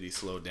really think that he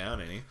slowed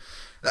down any.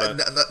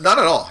 Not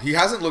at all. He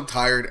hasn't looked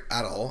tired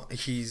at all.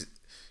 He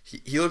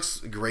looks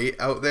great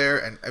out there.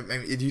 And I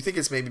mean, do you think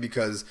it's maybe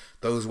because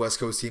those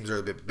West Coast teams are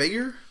a bit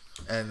bigger?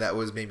 And that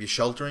was maybe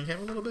sheltering him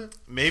a little bit?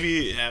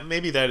 Maybe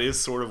that is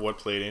sort of what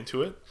played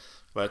into it.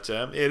 But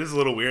it is a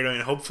little weird. I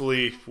mean,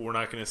 hopefully we're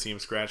not going to see him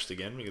scratched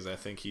again because I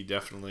think he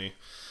definitely...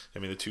 I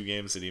mean, the 2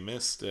 games that he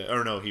missed...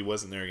 or no, he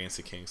wasn't there against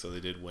the Kings, so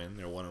they did win.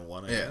 They're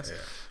 1-1, I guess. Yeah.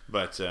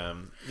 But, I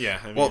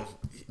mean... Well,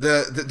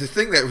 the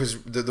thing that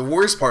was... The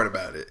worst part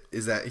about it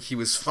is that he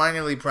was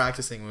finally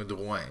practicing with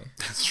Drouin.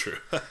 That's true.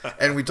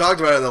 And we talked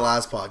about it in the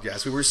last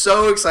podcast. We were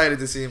so excited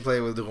to see him play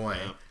with Drouin.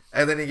 Yeah.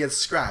 And then he gets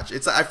scratched.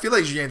 I feel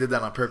like Julien did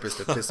that on purpose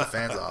to piss the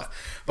fans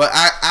off. But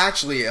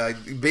actually,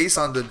 based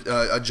on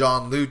the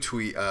John Liu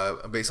tweet,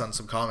 based on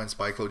some comments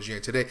by Claude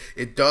Julien today,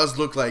 it does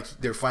look like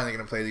they're finally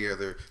going to play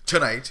together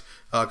tonight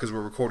because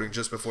we're recording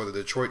just before the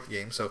Detroit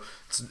game. So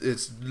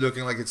it's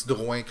looking like it's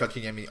Drouin,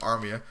 Kotkaniemi,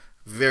 Armia.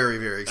 Very,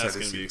 very excited. That's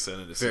going to be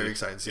exciting to see. Very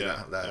excited to see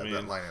that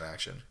line in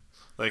action.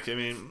 Like, I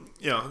mean,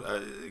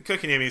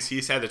 Kotkaniemi,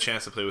 he's had the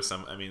chance to play with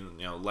some,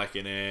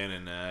 Lehkonen,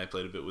 and I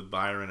played a bit with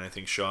Byron, I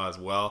think Shaw as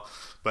well.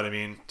 But, I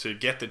mean, to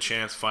get the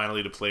chance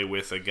finally to play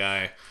with a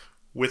guy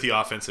with the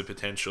offensive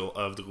potential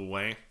of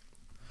Drouin.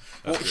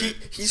 Well,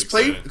 he's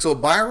played, so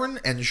Byron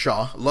and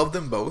Shaw, love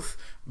them both.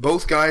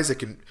 Both guys that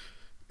can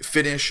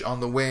finish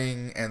on the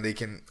wing and they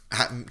can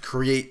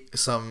create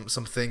some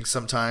things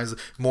sometimes.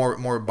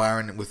 More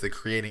Byron with the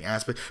creating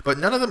aspect, but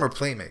none of them are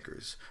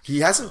playmakers.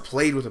 He hasn't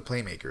played with a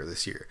playmaker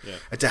this year. Yeah.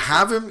 And to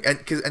have him and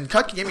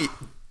Kotkaniemi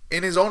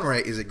in his own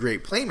right is a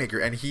great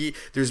playmaker, and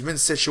there's been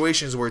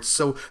situations where it's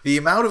so the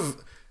amount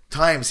of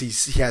times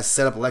he has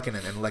set up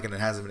Lehkonen and Lehkonen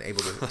hasn't been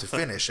able to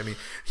finish. I mean,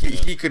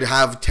 he could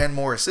have 10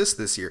 more assists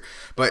this year,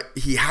 but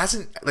he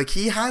hasn't. Like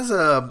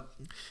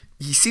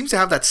he seems to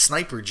have that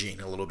sniper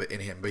gene a little bit in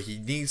him, but he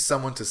needs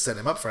someone to set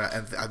him up for that.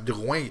 And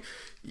Drouin,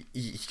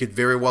 he could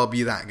very well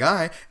be that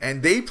guy.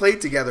 And they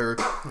played together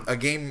a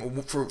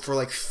game for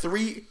like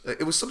 3.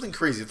 It was something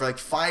crazy for like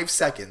 5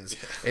 seconds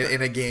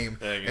in a game,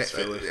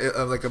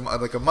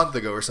 like a month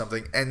ago or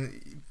something.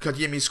 And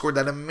Kotkaniemi scored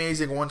that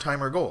amazing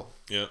one-timer goal.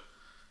 Yeah.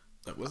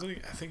 Wasn't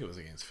it? I think it was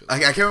against Philly.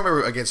 I can't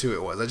remember against who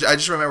it was. I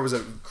just remember it was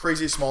a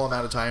crazy small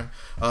amount of time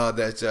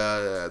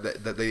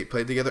that they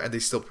played together, and they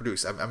still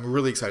produced. I'm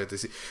really excited to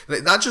see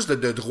not just the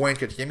Drouin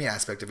Kotkaniemi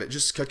aspect of it,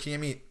 just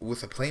Kotkaniemi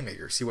with a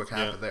playmaker. See what can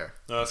happen there.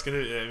 No, it's gonna.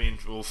 I mean,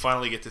 we'll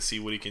finally get to see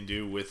what he can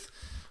do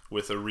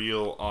with a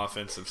real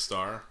offensive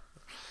star.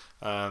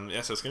 So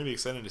it's going to be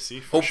exciting to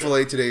see.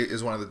 Hopefully today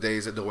is one of the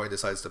days that Drouin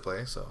decides to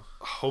play. So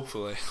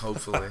hopefully.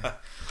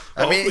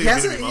 I mean, he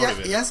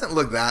hasn't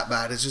looked that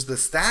bad. It's just the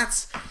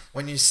stats.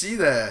 When you see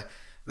those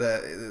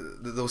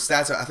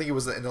stats, I think it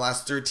was in the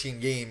last 13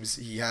 games.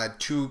 He had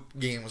 2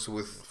 games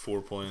with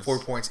 4 points, 4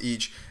 points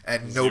each,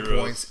 and no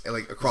points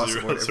like across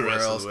the board everywhere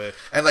else.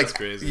 And like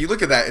you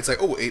look at that, it's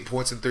like 8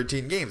 points in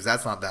 13 games.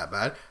 That's not that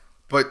bad,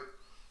 but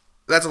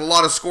that's a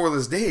lot of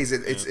scoreless days.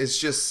 It's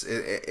just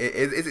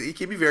it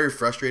can be very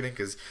frustrating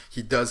because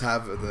he does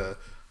have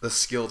the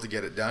skill to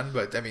get it done.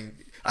 But I mean,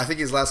 I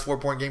think his last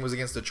 4-point game was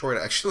against Detroit.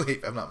 Actually,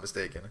 if I'm not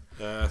mistaken.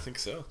 I think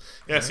so.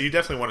 Yeah. So you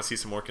definitely want to see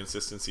some more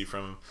consistency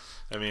from him.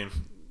 I mean,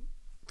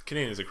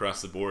 Canadians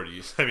across the board.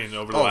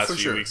 Over the last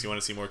few weeks, you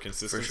want to see more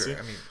consistency.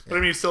 For sure.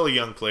 But he's still a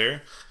young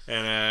player,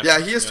 and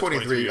he is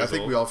 23. I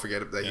think we all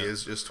forget that he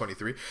is just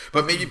 23.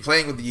 But maybe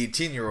playing with the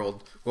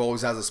 18-year-old who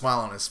always has a smile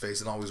on his face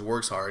and always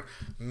works hard,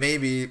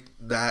 maybe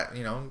that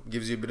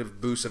gives you a bit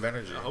of boost of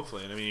energy.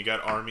 Hopefully, and you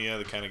got Armia,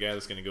 the kind of guy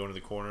that's going to go into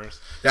the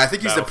corners. Yeah, I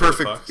think he's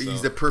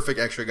the perfect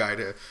extra guy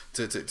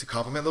to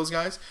complement those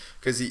guys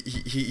because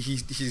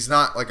he's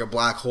not like a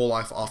black hole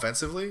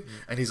offensively,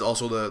 and he's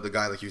also the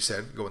guy like you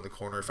said, go in the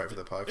corner, fight for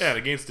the puck. Yeah, and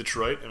against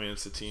Detroit,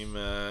 it's a team.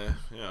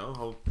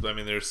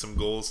 There's some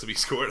goals to be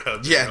scored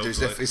out there. Yeah, there's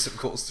definitely some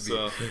goals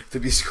to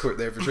be scored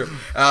there for sure.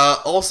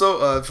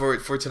 Also,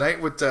 for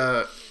tonight, what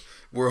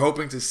we're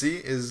hoping to see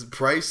is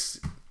Price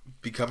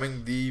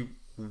becoming the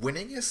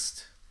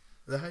winningest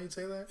Is that how you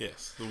say that?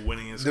 Yes, the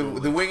winningest The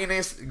goalie. the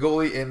winningest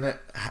goalie in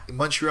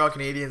Montreal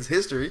Canadiens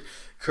history,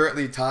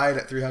 currently tied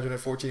at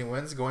 314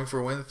 wins, going for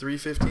a win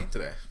 315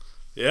 today.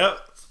 Yeah,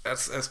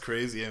 that's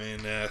crazy. I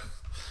mean,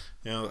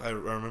 I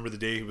remember the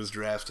day he was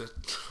drafted.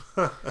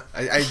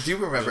 I do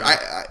remember.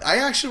 I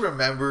actually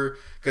remember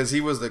because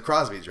he was the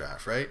Crosby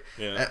draft, right?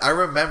 Yeah. And I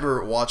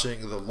remember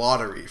watching the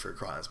lottery for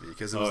Crosby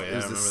because it was, it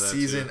was the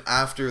season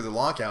after the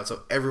lockout,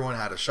 so everyone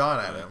had a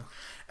shot at him.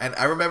 And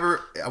I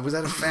remember I was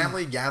at a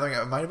family gathering.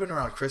 It might have been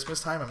around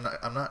Christmas time.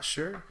 I'm not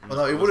sure. Well,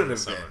 no, it wouldn't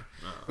have been.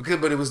 No. Okay,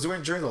 but it was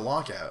during the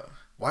lockout.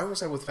 Why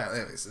was I with family?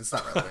 Anyways, it's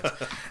not relevant.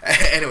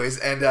 Anyways,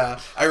 and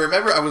I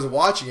remember I was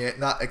watching it,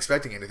 not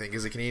expecting anything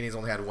because the Canadians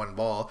only had one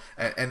ball,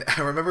 and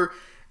I remember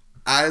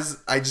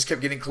as I just kept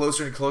getting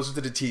closer and closer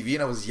to the TV,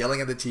 and I was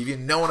yelling at the TV,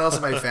 and no one else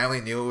in my family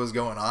knew what was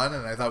going on,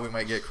 and I thought we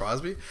might get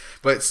Crosby,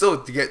 but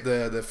still to get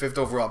the 5th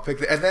overall pick,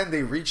 and then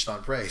they reached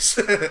on Price.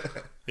 I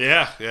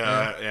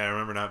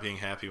remember not being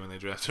happy when they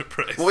drafted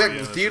Price. Well,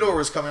 yeah, Theodore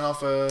was coming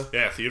off a...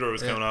 Yeah, Theodore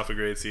was coming off a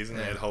great season.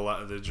 They had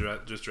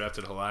just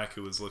drafted Halak,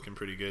 who was looking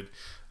pretty good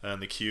in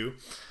the queue.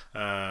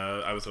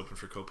 I was hoping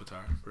for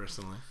Kopitar,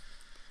 personally.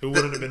 Who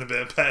wouldn't have been a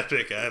bad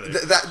pick either.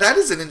 That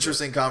is an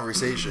interesting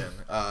conversation,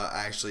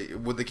 actually.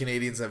 Would the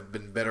Canadians have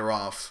been better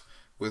off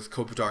with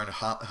Kopitar and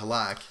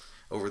Halak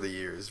over the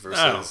years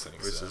versus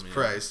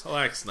Price?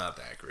 Halak's not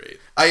that great.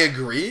 I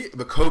agree,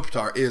 but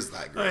Kopitar is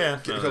that great. Oh, yeah.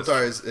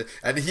 Kopitar is,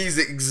 and he's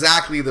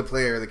exactly the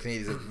player the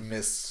Canadians have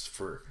missed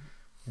for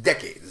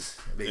decades,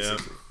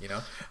 basically. You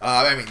know,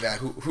 I mean, that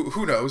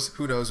who knows?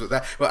 Who knows with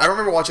that? But I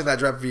remember watching that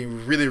draft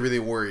being really, really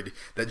worried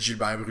that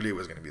Gilbert Brûlé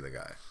was going to be the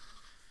guy.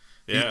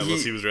 Yeah,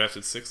 unless he was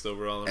drafted 6th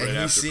overall right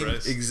after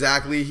Price.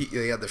 Exactly.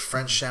 He had the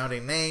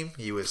French-sounding name.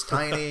 He was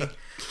tiny, and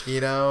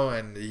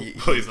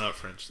he's not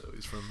French though.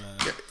 He's from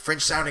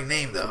French-sounding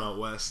name though. From out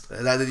west.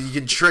 You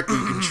can trick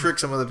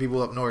some of the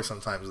people up north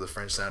sometimes with the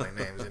French-sounding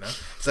names.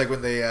 It's like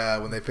when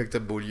they picked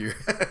up Beaulieu.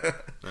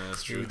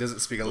 That's true. He doesn't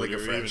speak a lick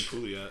of French.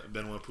 Even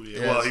Benoit Pouliot.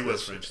 Yeah, well, he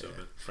was French though,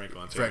 but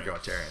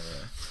Franco-Ontarian.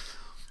 Yeah.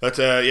 But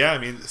I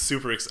mean,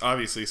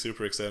 obviously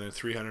super exciting.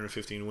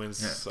 315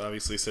 wins. Yeah.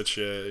 Obviously, such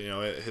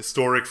a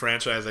historic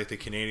franchise like the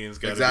Canadians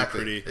got to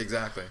be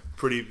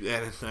pretty.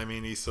 And I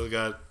mean, he's still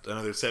got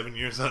another 7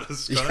 years on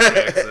his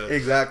contract. So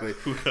exactly.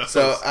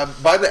 So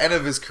by the end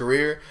of his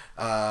career,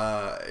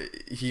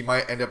 he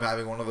might end up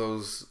having one of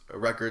those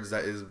records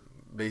that is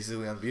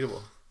basically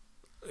unbeatable.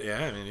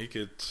 Yeah, I mean, he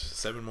could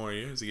 7 more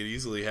years. He could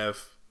easily have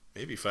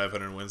maybe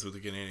 500 wins with the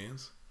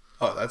Canadians.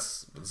 Oh,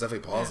 that's definitely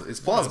plausible. Yeah,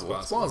 it's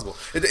plausible.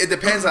 It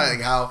depends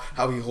on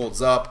how he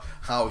holds up,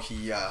 how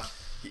he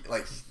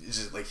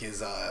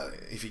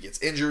if he gets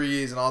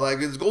injuries and all that.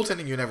 Because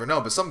goaltending, you never know.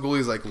 But some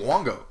goalies like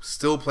Luongo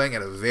still playing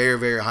at a very,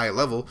 very high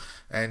level,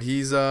 and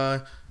he's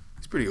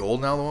pretty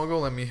old now. Luongo.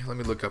 Let me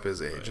look up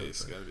his age.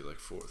 He's got to be like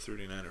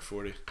 39 or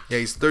 40. Yeah,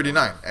 he's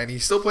 39, and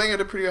he's still playing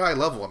at a pretty high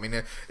level. I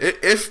mean,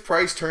 if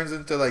Price turns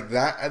into like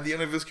that at the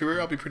end of his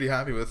career, I'll be pretty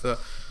happy with.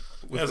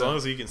 As long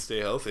as he can stay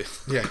healthy.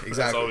 Yeah, exactly.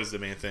 That's always the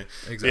main thing.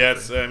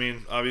 Exactly. Yeah, I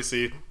mean,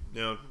 obviously,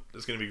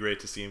 it's going to be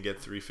great to see him get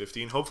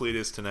 315. Hopefully it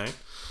is tonight.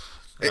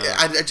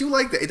 I do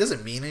like that. It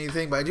doesn't mean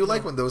anything, but I do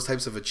like when those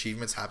types of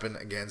achievements happen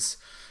against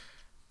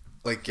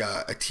like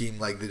a team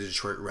like the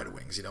Detroit Red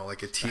Wings,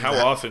 like a team. How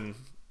often,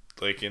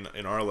 like in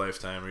our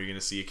lifetime, are you going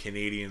to see a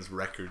Canadians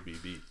record be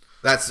beat?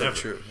 That's so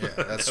true.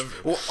 Yeah, that's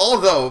well.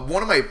 Although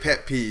one of my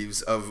pet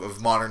peeves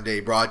of modern day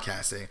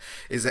broadcasting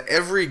is that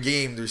every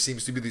game there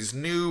seems to be this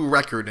new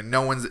record, and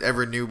no one's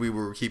ever knew we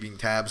were keeping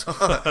tabs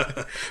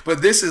on.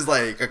 But this is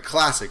like a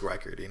classic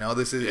record.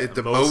 This is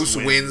the most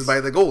wins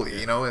by the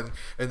goalie.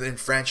 And in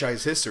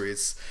franchise history,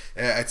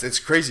 it's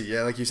crazy.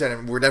 Yeah, like you said,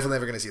 and we're definitely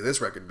never going to see this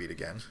record beat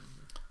again.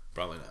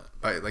 Probably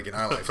not. Like in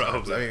our lifetime.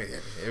 Probably. I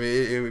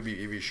mean, it would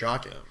be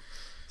shocking. Yeah.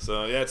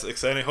 So yeah, it's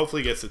exciting.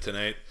 Hopefully, he gets it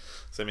tonight.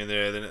 So I mean,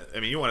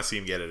 you want to see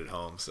him get it at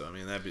home. So I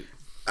mean, that'd be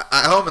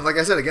at home, and like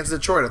I said, against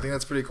Detroit, I think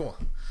that's pretty cool.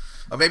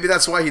 Maybe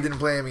that's why he didn't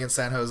play him against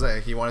San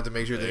Jose. He wanted to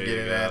make sure they get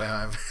into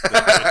Anaheim.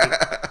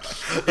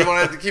 He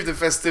wanted to keep the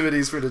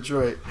festivities for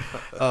Detroit.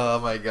 Oh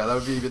my God, that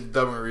would be an even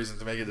dumber reason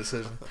to make a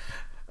decision.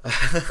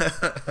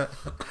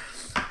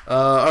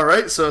 All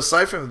right. So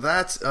aside from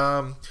that,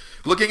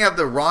 looking at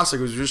the roster,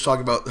 because we were just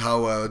talking about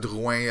how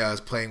Drouin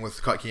is playing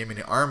with Kotkaniemi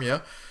and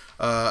Armia.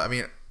 I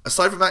mean,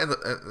 aside from that, in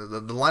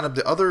the lineup,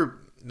 the other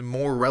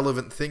more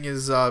relevant thing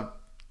is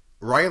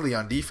Riley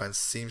on defense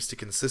seems to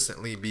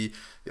consistently be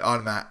the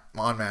on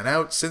man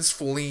out. Since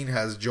Foligno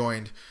has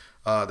joined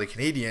the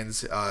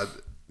Canadians,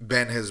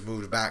 Ben has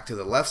moved back to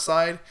the left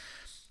side,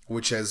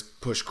 which has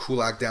pushed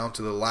Kulak down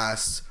to the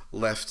last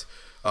left.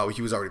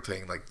 He was already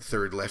playing like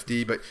third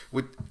lefty, but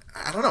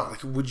I don't know.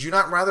 Like, would you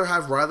not rather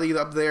have Riley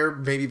up there,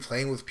 maybe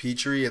playing with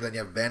Petrie, and then you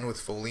have Ben with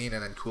Foligno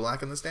and then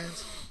Kulak in the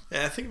stands?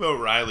 Yeah, I think about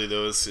Riley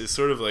though is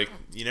sort of like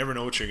you never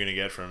know what you're gonna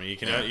get from him. You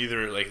can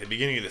either like at the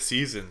beginning of the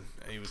season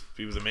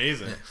he was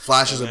amazing,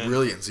 flashes of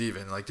brilliance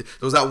even. Like there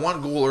was that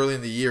one goal early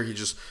in the year. He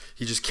just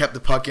kept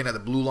the puck in at the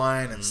blue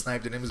line and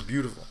sniped it. It was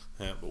beautiful.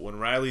 Yeah, but when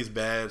Riley's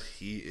bad,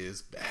 he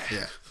is bad.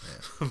 Yeah.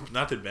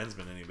 Not that Ben's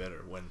been any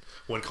better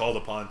when called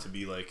upon to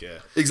be like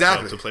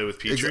exactly to play with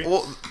Petrie.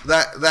 Well,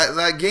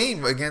 that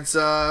game against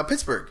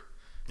Pittsburgh.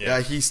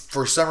 Yeah, he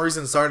for some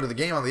reason started the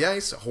game on the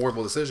ice. A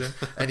horrible decision,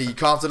 and he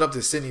coughed it up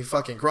to Sidney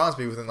fucking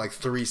Crosby within like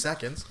 3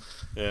 seconds.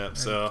 Yeah,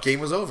 so game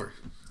was over.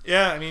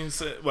 Yeah, I mean,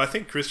 I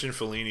think Christian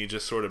Fellini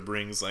just sort of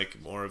brings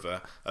like more of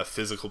a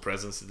physical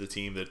presence to the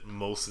team that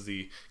most of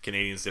the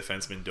Canadians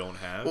defensemen don't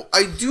have. Well,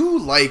 I do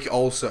like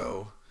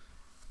also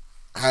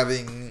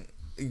having,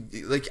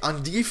 like,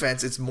 on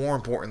defense, it's more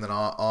important than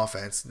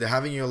offense. They're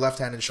having your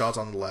left-handed shots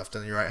on the left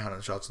and your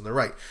right-handed shots on the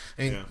right.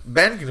 I mean,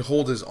 Ben can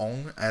hold his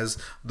own as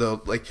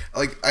the like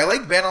I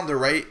like Ben on the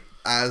right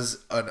as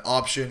an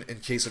option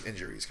in case of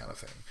injuries, kind of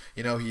thing.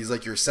 You know, he's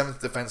like your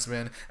 7th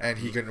defenseman, and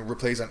he can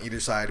replace on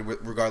either side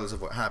regardless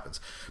of what happens.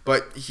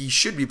 But he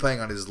should be playing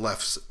on his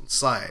left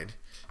side.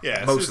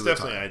 Yeah, most of the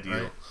definitely time,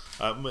 ideal.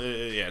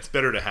 Right? Yeah, it's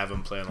better to have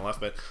him play on the left,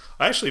 but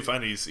I actually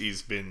find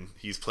he's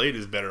played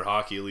his better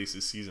hockey at least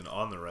this season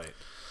on the right,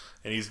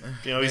 and he's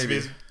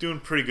been doing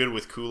pretty good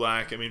with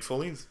Kulak. I mean,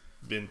 Foligne's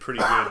been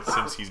pretty good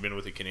since he's been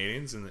with the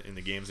Canadians in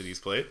the games that he's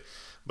played,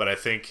 but I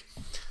think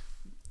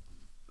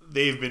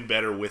they've been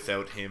better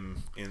without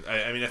him.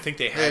 I think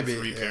they had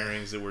three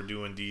pairings that were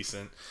doing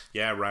decent.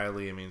 Yeah,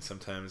 Riley, I mean,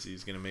 sometimes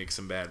he's going to make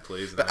some bad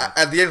plays. But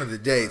at the end of the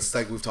day, it's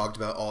like we've talked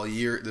about all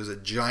year. There's a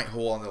giant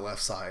hole on the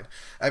left side.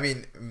 I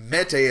mean,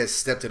 Mete has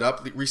stepped it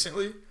up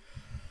recently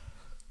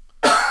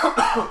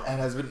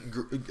and has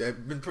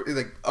been pretty,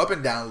 like, up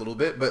and down a little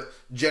bit, but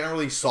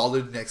generally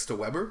solid next to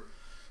Weber.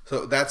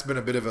 So that's been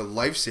a bit of a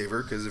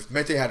lifesaver, because if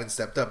Mete hadn't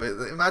stepped up,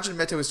 imagine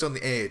Mete was still in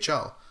the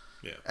AHL.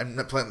 Yeah, and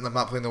not playing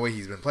the way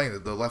he's been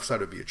playing. The left side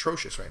would be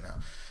atrocious right now.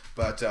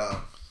 But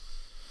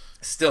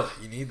still,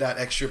 you need that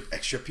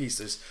extra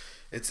piece.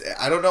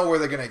 I don't know where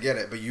they're gonna get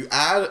it, but you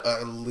add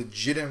a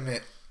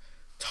legitimate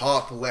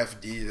top left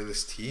D to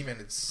this team, and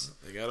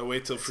they gotta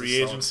wait till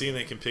free agency and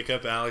they can pick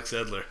up Alex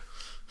Edler.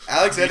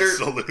 Alex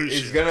Edler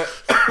is gonna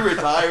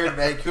retire in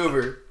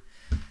Vancouver,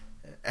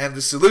 and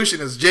the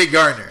solution is Jay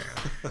Gardner.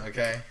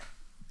 Okay.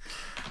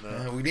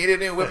 No. We need a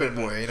new whipping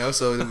boy,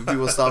 so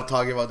people stop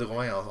talking about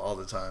Drouin all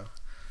the time.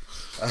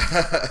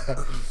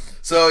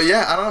 So,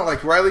 yeah, I don't know.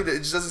 Like, Riley, it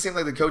just doesn't seem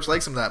like the coach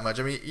likes him that much.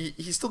 I mean,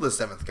 he's still the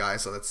 7th guy,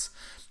 so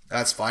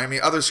that's fine. I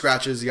mean, other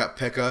scratches, you got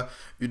Pekka,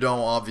 Udon,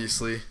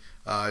 obviously,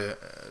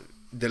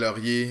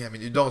 Delaurier. I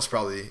mean, Udon's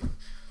probably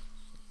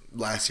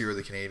last year with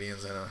the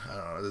Canadians. I don't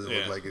know. It doesn't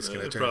look like it's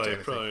going to turn into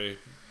anything.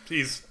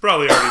 He's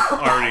probably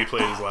already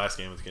played his last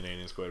game with the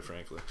Canadians, quite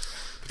frankly.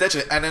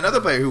 Potentially. And another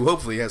player who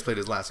hopefully has played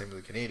his last game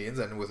with the Canadians,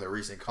 and with a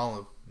recent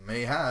call-up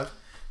may have,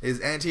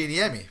 is Antti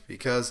Niemi,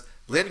 because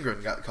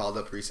Lindgren got called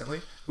up recently,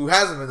 who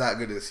hasn't been that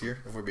good this year,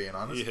 if we're being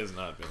honest. He has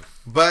not been.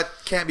 But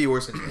can't be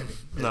worse than Niemi.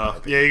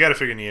 No. Yeah, you got to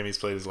figure Niemi's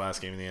played his last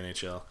game in the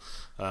NHL.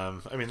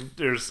 I mean,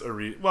 there's a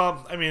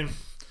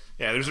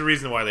there's a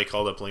reason why they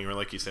called up Lindgren.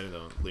 Like you said,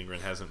 though,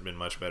 Lindgren hasn't been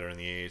much better in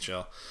the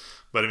AHL.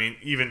 But, I mean,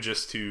 even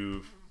just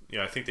to...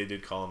 I think they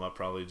did call him up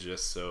probably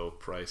just so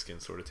Price can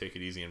sort of take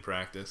it easy in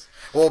practice.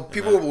 Well,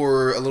 people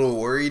were a little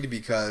worried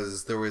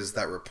because there was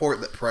that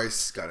report that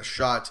Price got a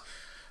shot.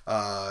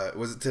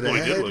 Was it to the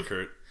head? He did look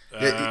hurt.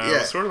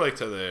 Sort of like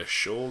to the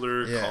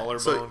shoulder,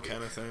 collarbone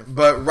kind of thing.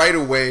 But right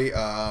away,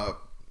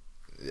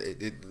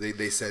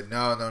 they said,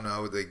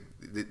 no.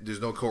 There's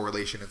no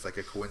correlation. It's like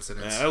a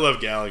coincidence. I love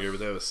Gallagher, but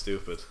that was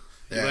stupid.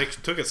 He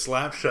took a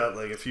slap shot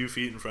like a few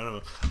feet in front of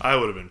him. I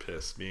would have been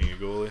pissed being a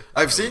goalie.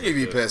 I've seen you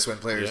be pissed when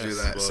players do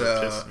that.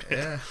 So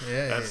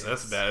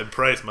that's bad.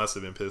 Price must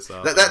have been pissed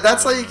off.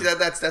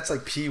 That's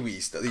like Pee-wee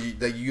stuff.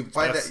 That you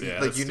find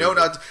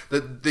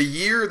the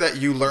year that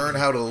you learn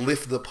how to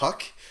lift the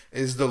puck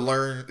is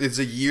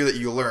a year that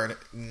you learn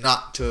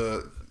not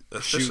to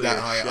shoot that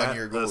high on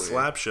your goalie. A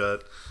slap shot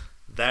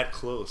that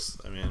close.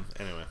 I mean,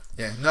 anyway.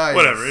 Yeah. No.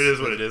 Whatever. It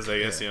is what it is. I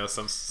guess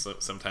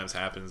sometimes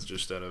happens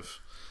just out of.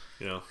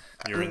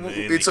 You're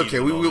it's okay.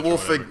 We'll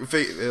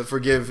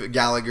forgive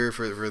Gallagher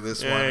for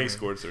this one. Yeah, he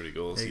scored 30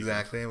 goals.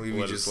 Exactly. We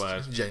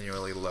just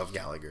genuinely love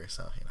Gallagher.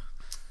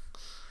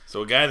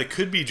 So a guy that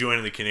could be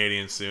joining the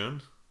Canadians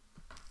soon,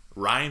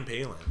 Ryan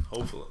Palin.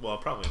 Hopefully, well,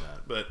 probably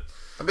not, but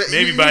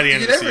maybe by the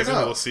end of the season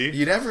we'll see.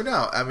 You never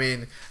know. I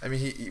mean,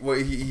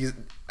 he's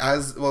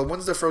as well.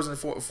 When's the Frozen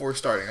Four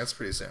starting? That's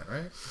pretty soon,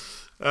 right?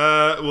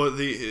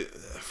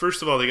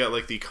 First of all, they got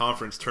like the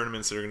conference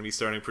tournaments that are going to be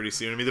starting pretty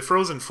soon. I mean, the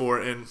Frozen Four,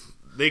 and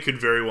they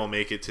could very well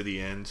make it to the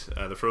end.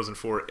 The Frozen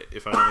Four,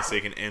 if I'm not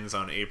mistaken, ends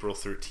on April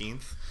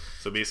 13th.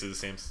 So basically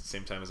the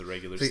same time as the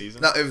regular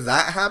season. Now, if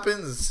that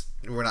happens,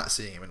 we're not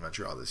seeing him in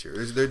Montreal this year.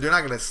 They're not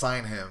going to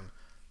sign him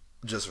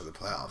just for the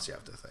playoffs, you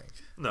have to think.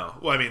 No.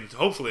 Well, I mean,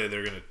 hopefully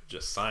they're going to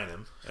just sign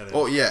him. And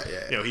then,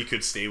 yeah. He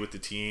could stay with the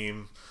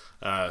team.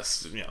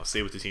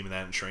 Stay with the team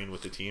and train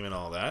with the team and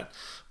all that.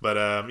 But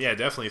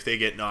definitely if they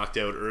get knocked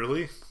out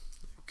early,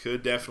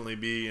 could definitely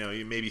be.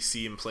 You maybe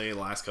see him play the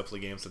last couple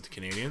of games with the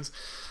Canadians.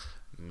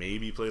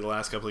 Maybe play the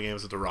last couple of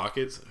games with the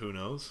Rockets. Who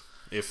knows?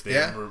 If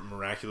they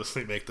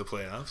miraculously make the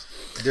playoffs.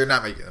 They're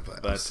not making the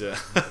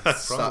playoffs. But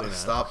probably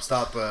not.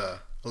 Stop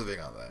living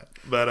on that.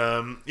 But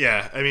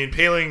yeah, I mean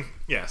Poehling,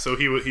 yeah. So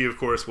he of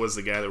course was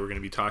the guy that we're going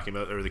to be talking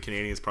about, or the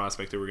Canadiens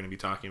prospect that we're going to be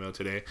talking about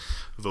today,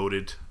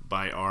 voted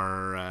by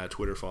our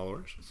Twitter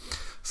followers.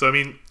 So I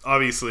mean,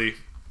 obviously,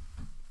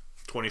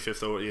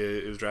 25th.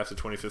 It was drafted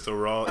 25th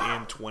overall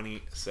in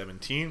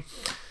 2017.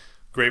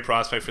 Great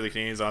prospect for the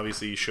Canadiens.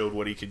 Obviously, he showed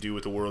what he could do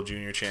with the World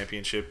Junior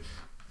Championship.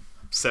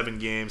 7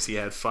 games, he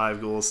had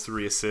 5 goals,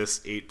 3 assists,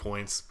 8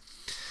 points.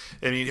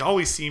 I mean, he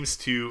always seems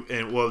to,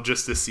 and well,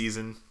 just this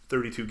season,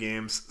 32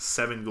 games,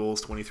 7 goals,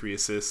 23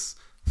 assists,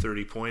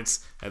 30 points.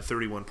 Had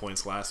 31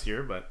 points last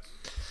year, but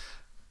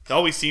he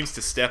always seems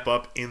to step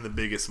up in the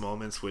biggest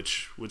moments,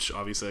 which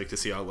obviously I like to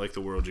see out, like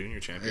the World Junior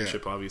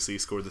Championship. Yeah. Obviously, he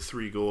scored the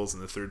 3 goals in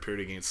the third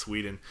period against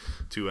Sweden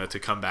to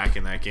come back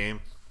in that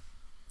game.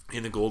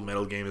 In the gold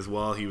medal game as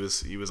well, he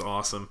was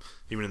awesome.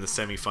 Even in the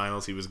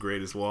semifinals, he was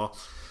great as well.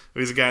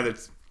 He's a guy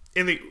that's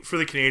for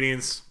the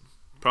Canadiens,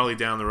 probably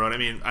down the road. I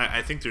mean,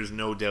 I think there's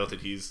no doubt that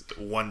he's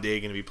one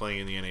day going to be playing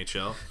in the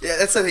NHL. Yeah,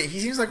 that's the thing.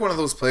 He seems like one of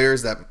those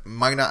players that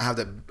might not have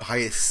the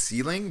highest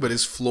ceiling, but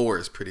his floor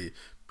is pretty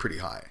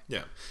high.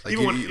 Yeah, like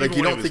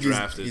you don't think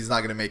he's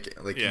not going to make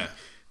it. Like yeah.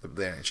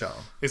 The NHL.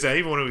 Exactly.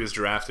 Even when he was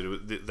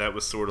drafted, that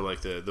was sort of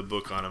like the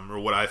book on him, or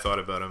what I thought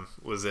about him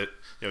was that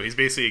he's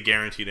basically a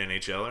guaranteed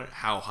NHLer.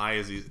 How high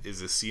is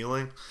his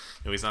ceiling?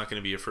 He's not going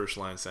to be a first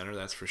line center,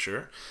 that's for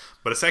sure.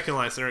 But a second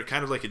line center,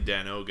 kind of like a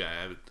Dano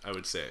guy, I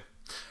would say.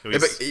 Yeah,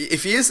 but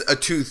if he is a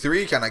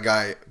 2-3 kind of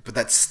guy, but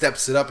that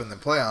steps it up in the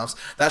playoffs,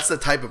 that's the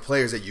type of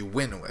players that you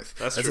win with.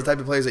 That's the type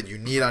of players that you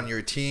need on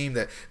your team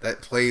that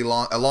play a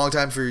long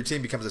time for your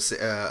team, becomes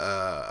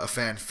a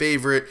fan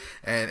favorite,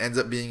 and ends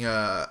up being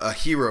a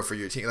hero for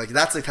your team. Like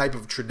that's the type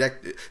of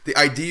the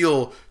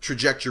ideal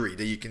trajectory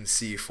that you can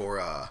see for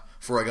a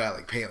guy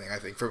like Poehling, I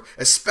think,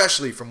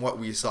 especially from what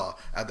we saw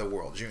at the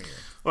World Junior.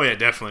 Oh yeah,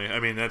 definitely. I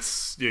mean,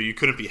 that's you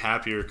couldn't be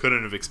happier.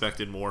 Couldn't have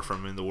expected more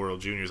from him in the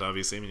World Juniors.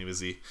 Obviously, I mean, he was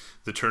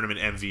the tournament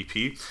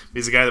MVP.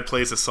 He's a guy that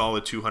plays a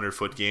solid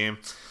 200-foot game.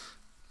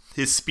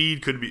 His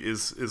speed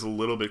is a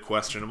little bit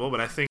questionable,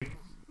 but I think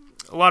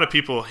a lot of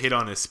people hate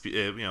on his speed.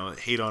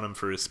 Hate on him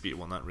for his speed.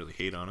 Well, not really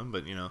hate on him,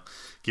 but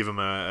give him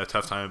a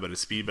tough time about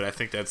his speed. But I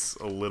think that's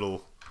a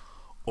little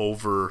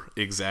over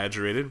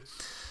exaggerated.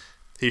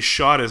 His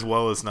shot as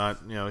well is not,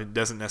 he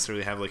doesn't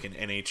necessarily have like an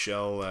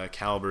NHL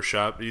caliber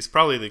shot, but he's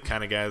probably the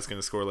kind of guy that's going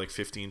to score like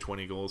 15,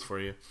 20 goals for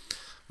you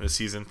in a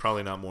season,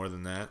 probably not more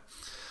than that.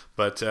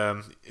 But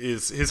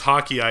his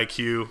hockey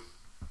IQ,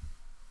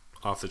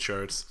 off the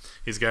charts.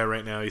 He's a guy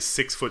right now, he's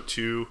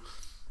 6'2",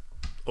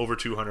 over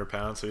 200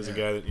 pounds, so he's a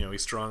guy that,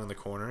 he's strong in the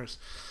corners.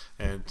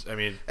 And, I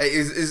mean...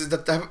 he's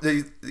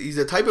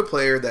the type of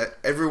player that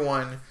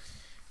everyone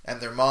and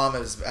their mom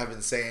have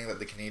been saying that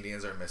the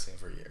Canadiens are missing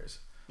for years.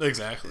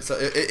 Exactly. So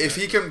if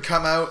he can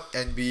come out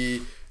and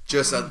be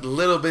just a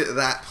little bit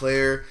that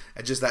player,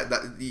 and just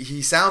that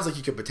he sounds like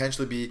he could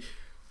potentially be,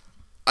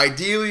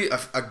 ideally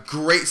a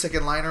great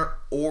second liner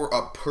or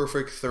a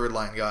perfect third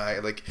line guy.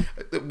 Like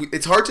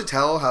it's hard to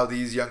tell how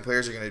these young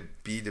players are going to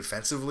be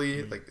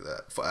defensively, like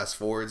as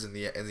forwards in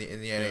the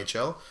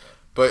NHL.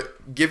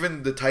 But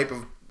given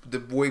the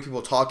way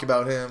people talk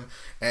about him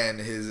and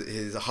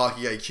his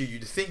hockey IQ,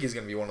 you'd think he's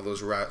going to be one of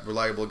those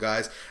reliable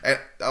guys. And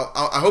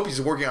I hope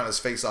he's working on his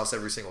face-offs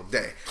every single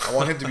day. I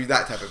want him to be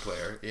that type of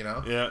player,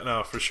 Yeah,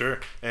 no, for sure.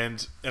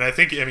 And I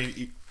think,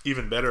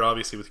 even better,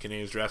 obviously, with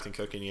Canadiens drafting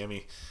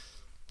Kotkaniemi,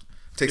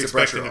 takes the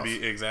pressure off.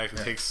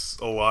 Takes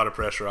a lot of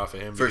pressure off of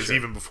him. For because sure.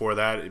 Even before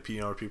that,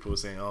 people were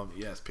saying, "Oh,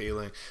 yes,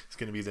 Poehling is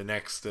going to be the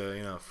next,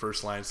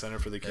 first line center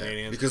for the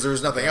Canadiens." Because there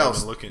was nothing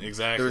else.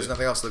 There was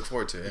nothing else to look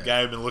forward to. The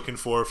guy I've been looking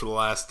for the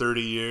last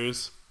 30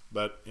 years.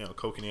 But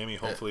Kotkaniemi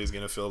hopefully is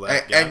going to fill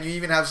that gap. And you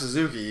even have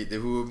Suzuki,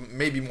 who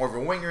may be more of a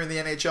winger in the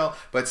NHL,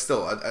 but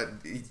still,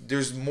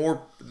 there's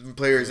more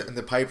players in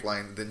the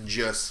pipeline than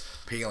just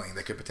Poehling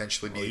that could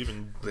potentially be.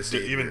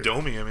 Even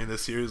Domi.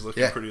 This year is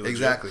looking pretty legit.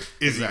 Exactly.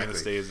 Is he going to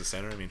stay as a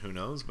center? Who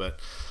knows? But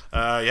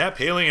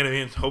Poehling,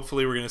 and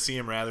hopefully we're going to see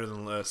him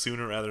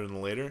sooner rather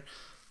than later.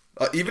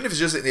 Even if it's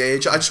just in the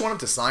AHL, I just want him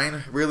to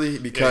sign, really,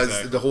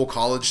 because the whole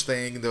college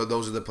thing,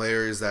 those are the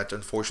players that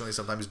unfortunately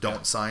sometimes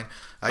don't sign.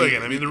 But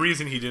again, the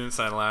reason he didn't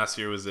sign last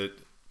year was that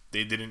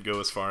they didn't go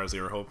as far as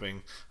they were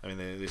hoping.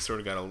 They sort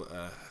of got,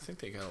 I think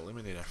they got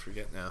eliminated, I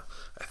forget now.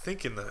 I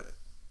think in the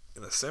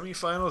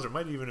semifinals, or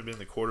might even have been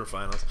the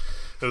quarterfinals.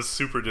 It was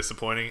super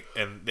disappointing,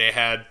 and they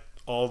had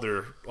all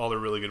their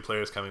really good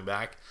players coming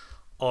back.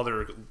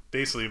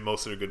 Basically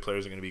most of their good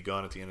players are going to be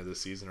gone at the end of the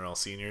season. Are all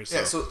seniors.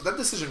 Yeah, so that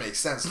decision makes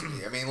sense to me.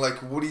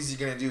 What is he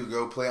going to do?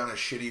 Go play on a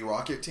shitty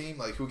Rocket team?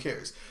 Who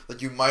cares?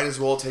 You might as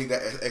well take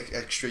that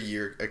extra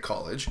year at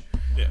college,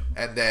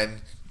 and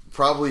then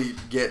probably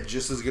get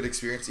just as good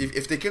experience.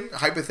 If they can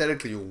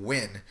hypothetically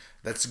win,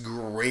 that's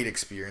great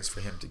experience for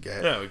him to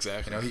get. Yeah,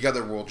 exactly. He got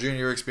the World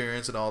Junior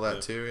experience and all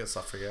that too. Let's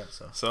not forget.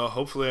 So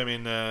hopefully,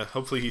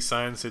 hopefully he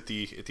signs at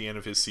the end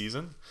of his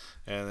season.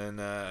 And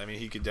then,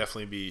 he could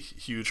definitely be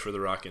huge for the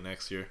Rocket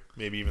next year.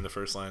 Maybe even the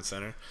first line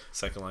center,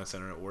 second line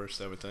center at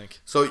worst, I would think.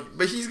 So,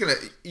 but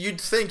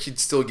you'd think he'd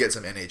still get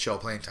some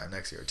NHL playing time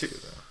next year too,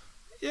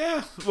 though.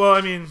 Yeah, well,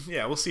 I mean,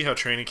 yeah, we'll see how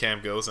training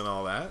camp goes and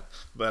all that.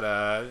 But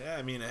yeah,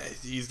 I mean,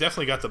 he's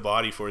definitely got the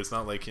body for it. It's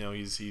not like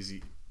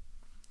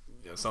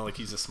it's not like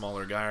he's a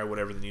smaller guy or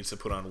whatever that needs to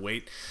put on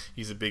weight.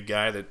 He's a big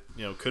guy that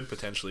could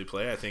potentially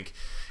play. I think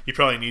he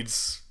probably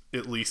needs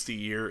at least a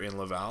year in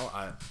Laval.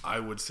 I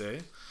would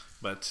say,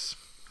 but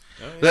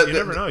you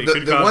never know. He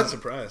could cause a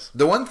surprise.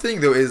 The one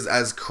thing though is,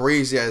 as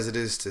crazy as it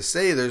is to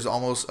say, there's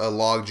almost a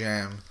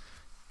logjam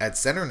at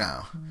center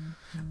now.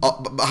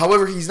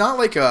 However, he's not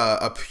like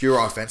a pure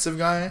offensive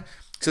guy.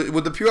 So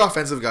with the pure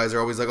offensive guys, they're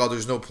always like, oh,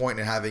 there's no point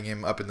in having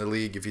him up in the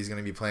league if he's going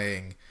to be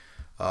playing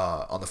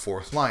on the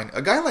fourth line.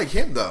 A guy like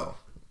him, though,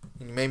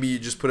 maybe you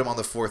just put him on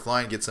the fourth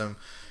line, get some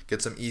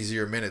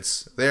easier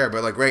minutes there.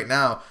 But like right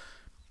now,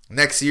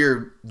 next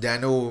year,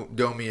 Dano,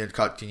 Domi, and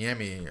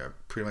Kotkaniemi are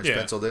pretty much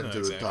penciled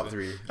into the top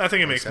three. I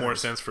think it makes more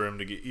sense for him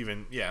to get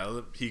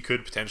he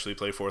could potentially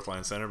play fourth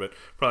line center, but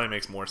probably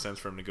makes more sense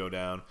for him to go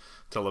down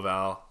to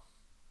Laval.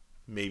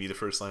 Maybe the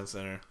first line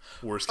center.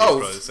 Worst case,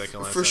 probably the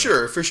second line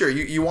center. For sure.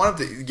 You want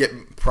him to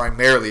get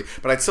primarily,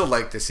 but I'd still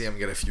like to see him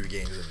get a few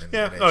games in the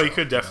NHL, he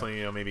could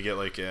definitely, maybe get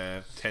like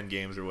 10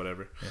 games or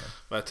whatever. Yeah.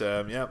 But,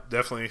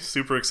 definitely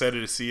super excited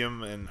to see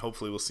him, and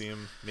hopefully we'll see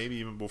him maybe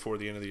even before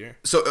the end of the year.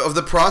 So, of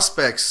the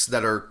prospects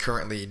that are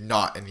currently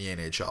not in the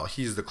NHL,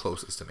 he's the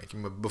closest to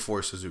making,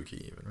 before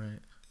Suzuki even, right?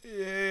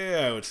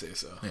 Yeah, I would say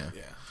so. Yeah.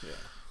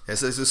 Yeah,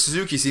 so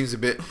Suzuki seems a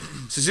bit...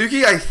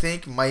 Suzuki, I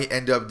think, might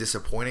end up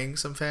disappointing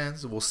some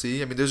fans. We'll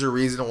see. I mean, there's a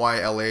reason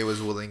why LA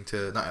was willing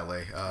to... Not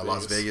LA,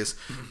 Las Vegas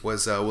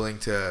was willing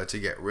to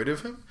get rid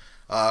of him.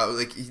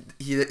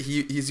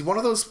 He's one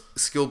of those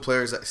skilled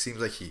players that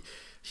seems like he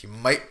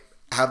might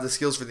have the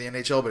skills for the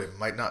NHL, but it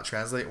might not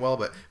translate well.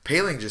 But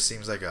Paling just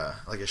seems like a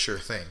sure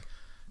thing.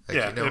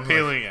 Like,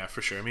 Paling,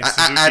 for sure. I mean,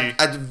 Suzuki...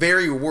 At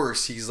very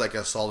worst, he's like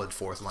a solid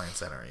fourth line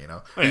center,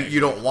 you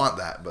don't want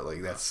that, but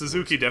like that's...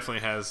 Suzuki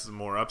definitely has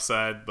more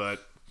upside,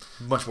 but...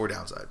 much more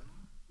downside.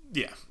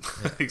 Yeah.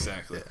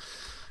 Exactly.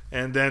 Yeah.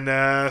 And then,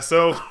 a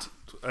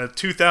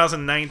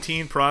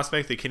 2019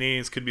 prospect the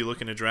Canadians could be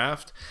looking to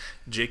draft,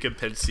 Jacob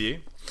Pelletier.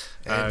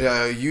 And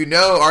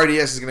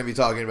RDS is going to be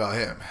talking about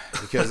him,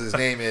 because his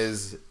name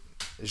is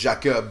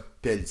Jacob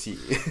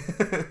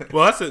Pelletier.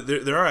 Well,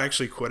 there are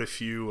actually quite a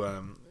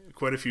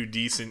few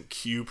decent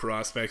Q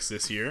prospects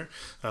this year.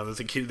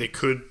 They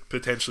could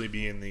potentially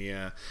be in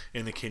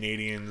the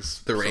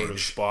Canadians range sort of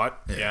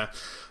spot. Yeah.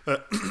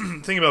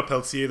 Thing about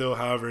Pelletier though,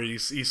 however,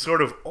 he's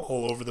sort of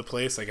all over the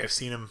place. Like I've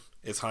seen him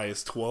as high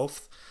as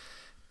 12th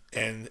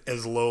and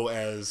as low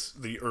as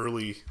the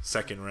early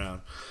second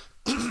round.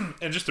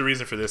 And just the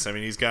reason for this, I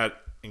mean, he's got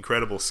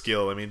incredible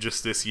skill. I mean,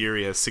 just this year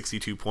he has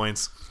 62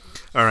 games.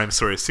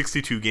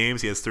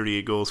 He has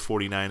 38 goals,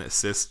 49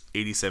 assists,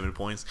 87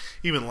 points.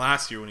 Even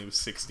last year when he was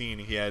 16,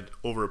 he had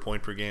over a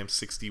point per game,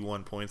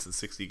 61 points in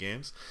 60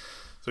 games.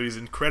 So he's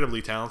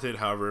incredibly talented.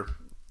 However,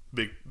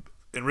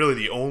 and really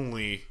the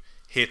only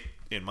hit,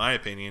 in my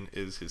opinion,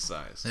 is his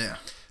size. Yeah.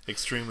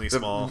 Extremely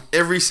small.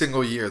 Every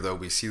single year, though,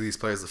 we see these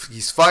players.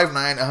 He's 5'9",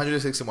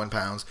 161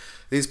 pounds.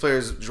 These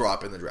players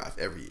drop in the draft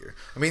every year.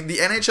 I mean, the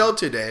NHL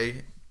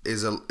today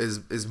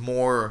is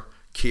more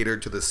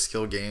catered to the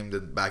skill game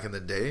than back in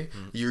the day.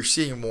 You're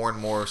seeing more and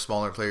more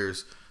smaller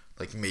players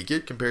like make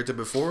it compared to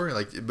before.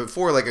 Like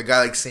before, like a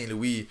guy like St.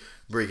 Louis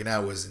breaking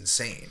out was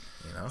insane.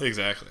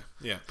 Exactly.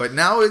 Yeah. But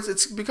now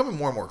it's becoming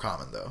more and more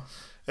common though.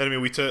 And I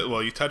mean,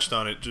 you touched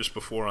on it just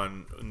before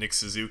on Nick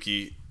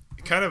Suzuki.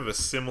 Kind of a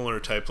similar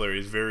type player.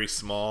 He's very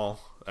small.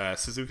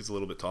 Suzuki's a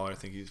little bit taller. I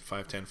think he's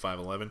 5'10",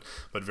 5'11",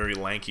 but very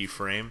lanky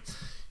frame.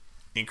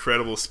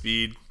 Incredible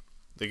speed.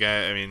 The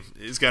guy, I mean,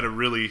 he's got a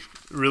really,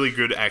 really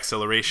good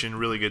acceleration,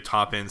 really good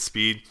top-end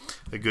speed,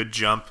 a good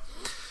jump.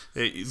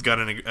 He's got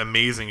an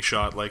amazing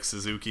shot like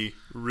Suzuki,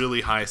 really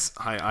high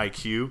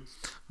IQ.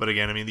 But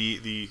again, I mean,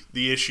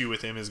 the issue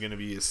with him is going to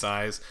be his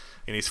size,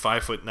 and he's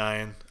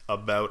 5'9",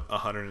 about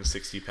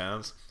 160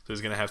 pounds. So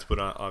he's going to have to put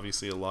on,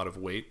 obviously, a lot of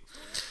weight.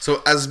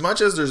 So as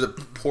much as there's a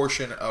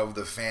portion of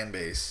the fan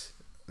base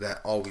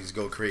that always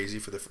go crazy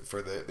for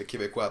the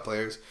Quebecois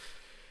players,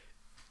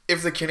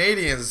 if the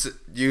Canadians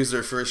use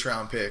their first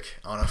round pick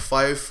on a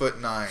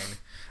 5'9",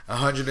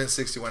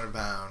 161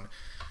 pound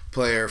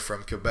player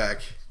from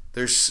Quebec,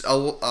 there's a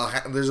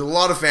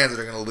lot of fans that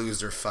are going to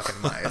lose their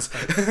fucking minds.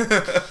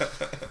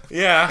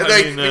 Yeah,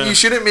 I mean, you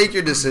shouldn't make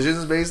your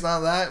decisions based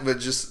on that, but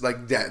just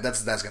like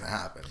that's going to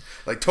happen.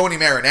 Like Tony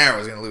Marinaro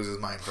is going to lose his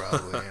mind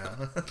probably.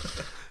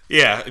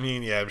 Yeah, I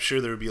mean, I'm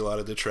sure there would be a lot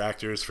of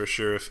detractors for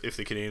sure if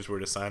the Canadians were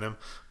to sign him.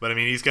 But, I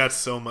mean, he's got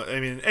so much... I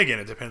mean, again,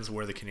 it depends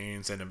where the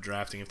Canadians end up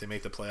drafting, if they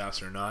make the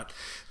playoffs or not.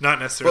 Not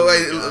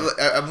necessarily... Well,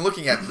 I'm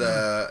looking at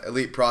the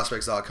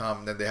EliteProspects.com,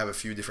 and then they have a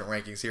few different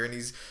rankings here, and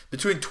he's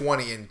between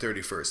 20 and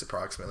 31st,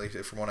 approximately,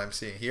 from what I'm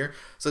seeing here.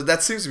 So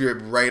that seems to be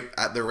right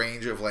at the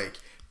range of, like,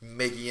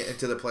 making it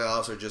into the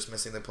playoffs or just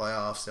missing the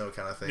playoffs,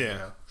 kind of thing.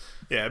 Yeah,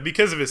 yeah,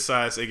 because of his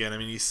size, again, I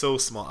mean, he's so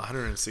small,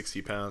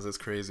 160 pounds, that's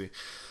crazy.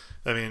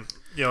 I mean,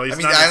 he's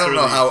I don't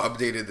know how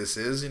updated this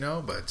is,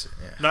 but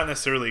yeah. Not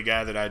necessarily a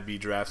guy that I'd be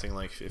drafting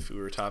like if we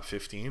were top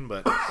 15,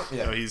 but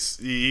Yeah.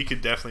 he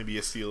could definitely be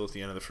a steal at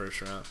the end of the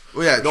first round.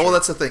 Well, yeah,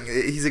 that's the thing.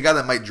 He's a guy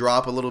that might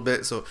drop a little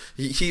bit, so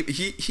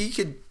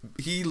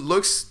he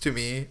looks to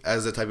me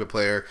as the type of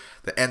player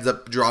that ends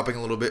up dropping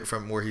a little bit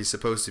from where he's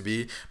supposed to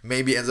be.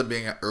 Maybe ends up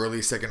being an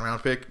early second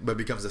round pick, but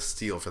becomes a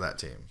steal for that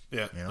team.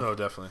 Yeah,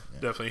 definitely,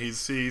 definitely.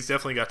 He's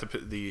definitely got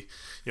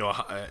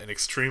an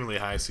extremely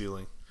high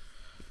ceiling.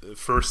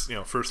 First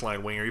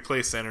line winger. He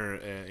plays center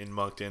in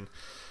Moncton.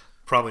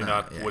 Probably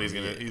not what he's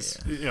gonna. He's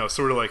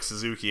sort of like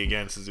Suzuki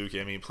again.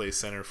 Suzuki, he plays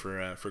center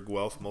for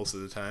Guelph most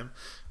of the time.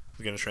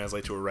 He's going to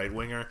translate to a right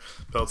winger.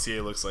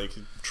 Peltier looks like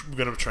he's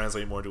going to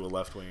translate more to a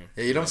left winger.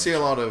 Yeah, you don't see a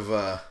lot of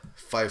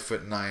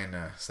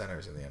 5'9"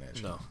 centers in the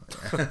NHL. No,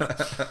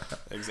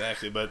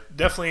 exactly. But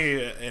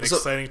definitely an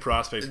exciting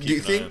prospect. Do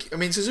you think?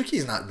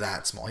 Suzuki's not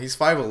that small. He's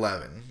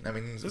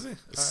 5'11". Is he?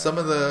 Some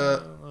of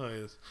the.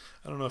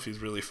 I don't know if he's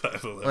really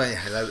 5'11". Well,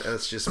 yeah,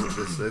 that's just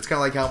it's kind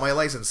of like how my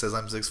license says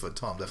I'm 6 foot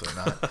tall. I'm definitely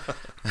not.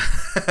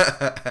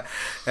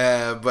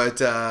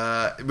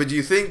 But do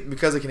you think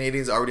because the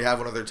Canadians already have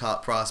one of their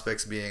top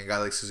prospects being a guy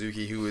like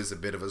Suzuki, who is a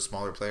bit of a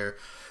smaller player,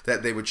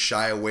 that they would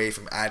shy away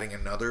from adding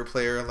another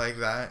player like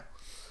that?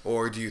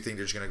 Or do you think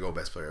they're just going to go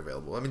best player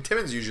available?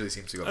 Timmins usually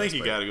seems to go best player. I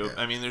think you got to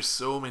go. Yeah. There's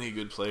so many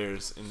good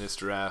players in this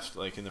draft,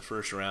 like in the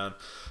first round.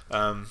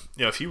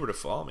 If he were to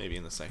fall maybe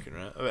in the second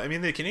round.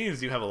 The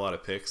Canadians do have a lot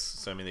of picks,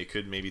 so they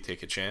could maybe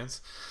take a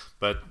chance.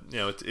 But,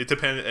 it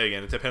depends.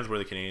 Again, it depends where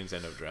the Canadians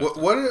end up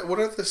drafting. What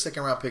are the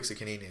second round picks the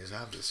Canadians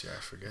have this year?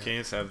 I forget.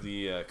 Canadians have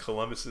the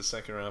Columbus'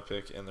 second round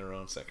pick and their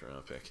own second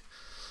round pick.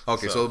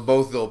 Okay, so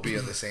both they'll be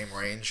in the same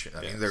range.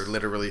 They're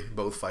literally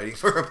both fighting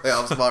for a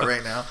playoff spot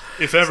right now.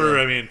 If ever,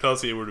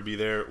 Peltier were to be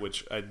there,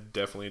 which I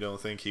definitely don't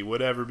think he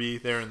would ever be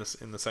there in the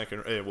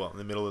second, in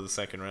the middle of the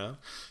second round,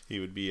 he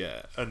would be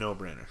a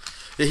no-brainer.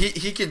 Yeah,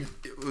 he could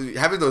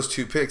having those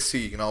two picks too.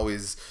 You can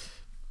always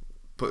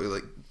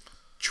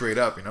trade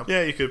up.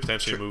 Yeah, you could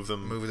potentially move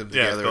them together.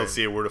 Yeah, if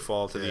Peltier were to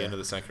fall to the end of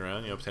the second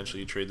round, potentially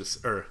you trade this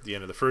or the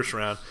end of the first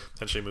round,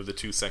 potentially move the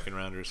 2 second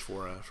rounders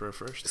for a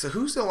first. So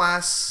who's the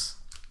last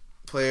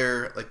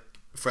player, like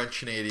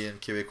French-Canadian,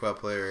 Quebecois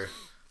player,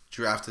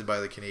 drafted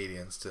by the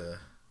Canadians to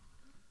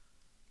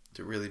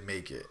really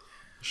make it?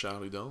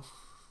 Charles Hudon.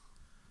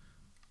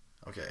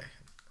 Okay.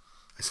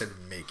 I said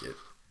make it.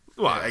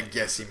 Well, I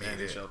guess he made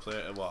it.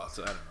 Player. Well, I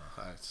don't know.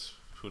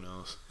 Who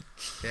knows?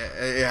 Yeah,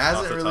 it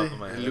hasn't really.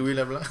 Louis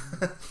Leblanc.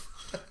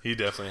 He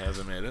definitely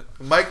hasn't made it.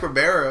 Mike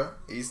Ribeiro.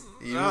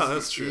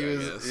 That's true.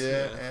 I guess.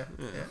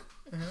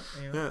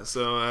 Yeah.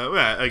 So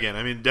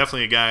again,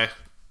 definitely a guy.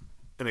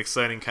 An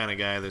exciting kind of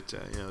guy that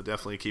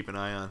definitely keep an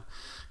eye on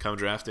come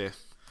draft day.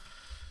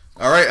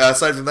 All right.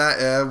 Aside from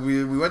that,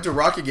 we went to a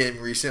Rocket game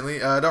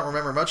recently. I don't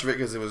remember much of it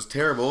because it was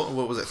terrible.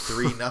 What was it?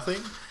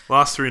 3-0.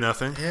 Lost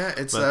 3-0. Yeah,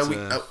 it's.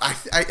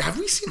 Have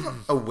we seen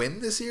a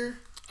win this year?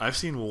 I've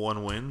seen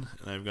one win,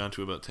 and I've gone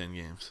to about 10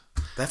 games.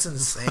 That's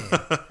insane.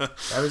 That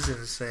was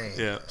insane.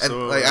 Yeah,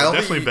 so I don't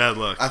definitely bad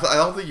luck. I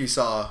don't think you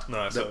saw.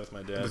 No, I saw it with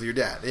my dad. With your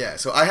dad, yeah.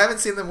 So I haven't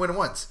seen them win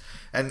once,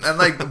 and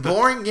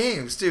boring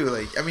games too.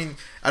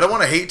 I don't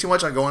want to hate too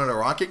much on going to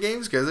Rocket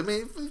games because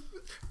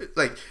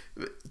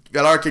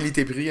our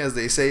qualité prix, as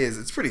they say,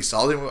 it's pretty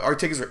solid. Our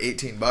tickets are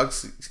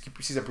 $18. You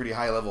see some pretty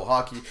high level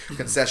hockey.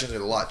 Concessions are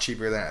a lot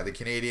cheaper than the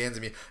Canadians.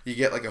 You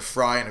get like a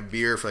fry and a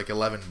beer for like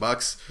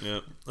 $11.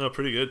 Yeah,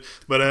 pretty good.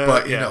 But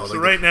so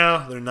right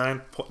now they're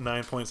 9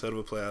 points out of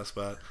a playoff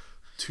spot.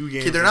 2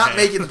 games. They're not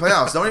making the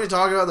playoffs. Don't even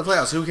talk about the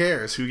playoffs. Who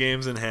cares? 2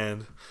 games in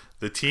hand.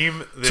 The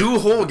team 2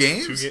 whole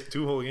games.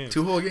 2 whole games.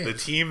 2 whole games. The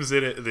teams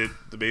that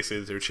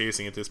basically they're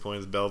chasing at this point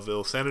is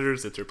Belleville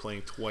Senators that they're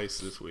playing twice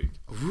this week.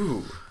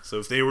 Ooh. So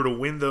if they were to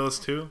win those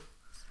 2,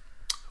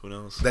 who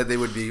knows? That they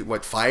would be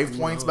 5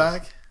 points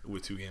back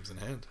with 2 games in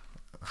hand.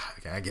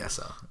 I guess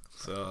so.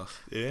 So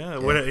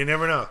you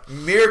never know.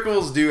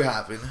 Miracles do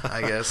happen.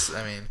 I guess.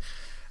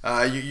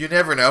 You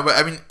never know,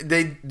 but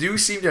they do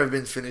seem to have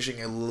been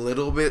finishing a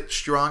little bit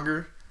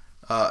stronger.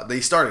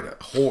 They started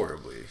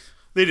horribly.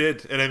 They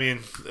did, and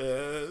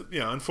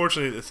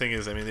unfortunately, the thing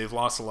is, they've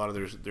lost a lot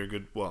of their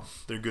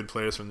good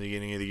players from the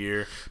beginning of the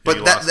year. But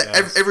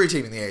every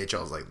team in the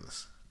AHL is like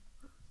this,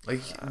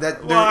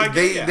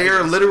 they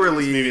are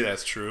literally. Maybe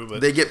that's true, but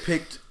they get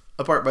picked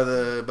apart by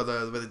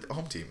the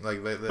home team.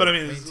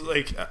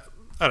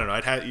 I don't know.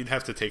 You'd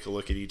have to take a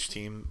look at each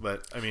team,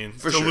 but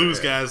lose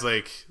guys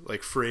like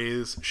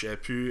Fraze,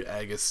 Chaput,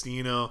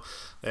 Agostino,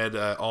 they had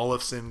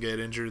Olofsson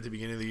get injured at the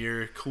beginning of the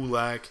year.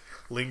 Kulak,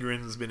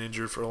 Lindgren's been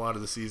injured for a lot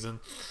of the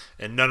season,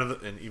 and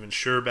and even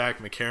Sherback,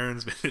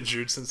 McCarron's been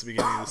injured since the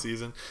beginning of the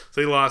season.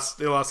 So they lost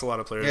a lot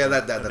of players. Yeah,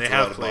 that's a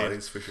lot of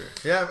bodies for sure.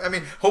 Yeah,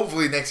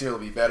 hopefully next year will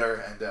be better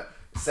and.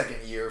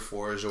 Second year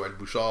for Joël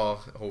Bouchard.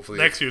 Hopefully,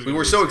 next year. We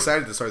were so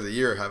excited to start the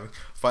year, having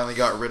finally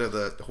got rid of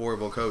the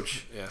horrible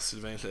coach. Yeah,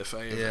 Sylvain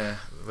Lefebvre. Yeah,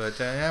 but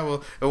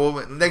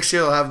well, next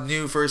year we'll have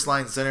new first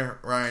line center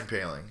Ryan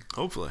Poehling.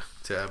 Hopefully,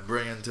 to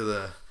bring into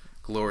the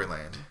glory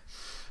land.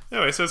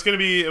 Anyway, so it's going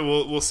to be.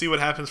 We'll see what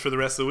happens for the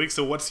rest of the week.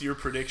 So, what's your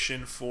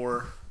prediction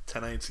for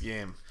tonight's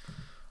game?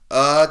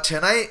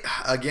 Tonight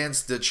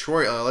against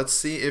Detroit. Let's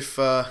see if.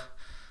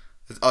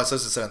 It starts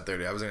at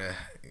 7:30. I was gonna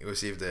go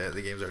see if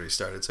the game's already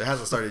started, so it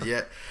hasn't started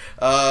yet.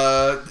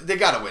 They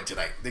gotta win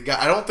tonight.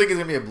 I don't think it's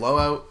gonna be a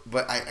blowout,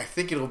 but I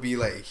think it'll be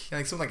like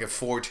something like a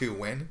 4-2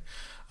 win.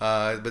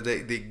 But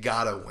they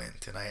gotta win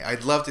tonight.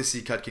 I'd love to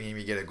see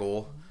Kotkaniemi get a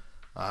goal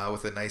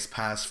with a nice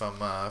pass from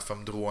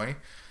Drouin.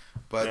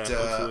 But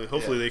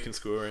hopefully they can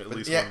score at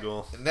least one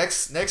goal.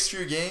 Next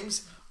few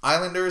games,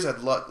 Islanders there's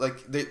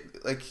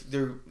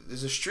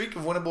a streak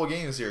of winnable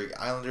games here.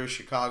 Islanders,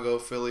 Chicago,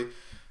 Philly.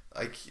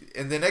 Like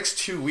in the next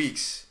 2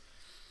 weeks,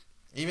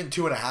 even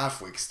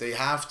 2.5 weeks, they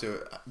have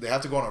to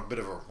go on a bit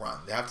of a run.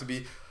 They have to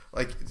be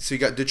so you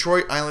got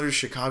Detroit, Islanders,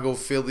 Chicago,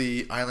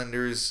 Philly,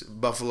 Islanders,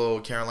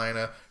 Buffalo,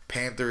 Carolina,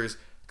 Panthers,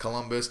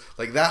 Columbus.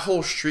 Like that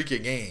whole streak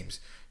of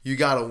games, you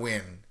gotta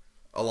win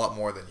a lot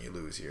more than you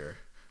lose here.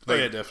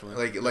 Yeah,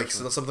 definitely.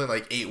 Definitely. Something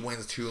like 8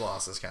 wins, 2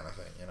 losses kind of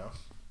thing,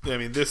 Yeah, I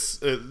mean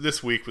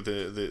this week with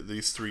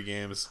these 3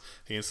 games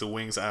against the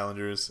Wings,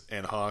 Islanders,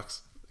 and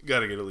Hawks,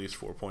 got to get at least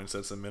 4 points.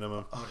 That's the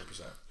minimum.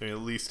 100%. I mean,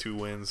 at least 2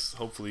 wins,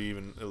 hopefully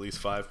even at least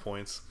 5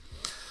 points.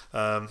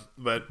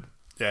 But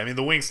yeah, I mean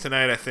the Wings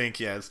tonight, I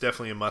think it's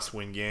definitely a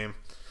must-win game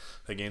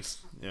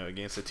against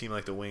a team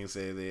like the Wings.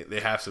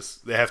 They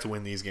have to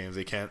win these games.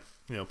 They can't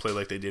play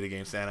like they did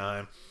against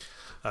Anaheim.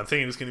 I'm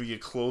thinking it's going to be a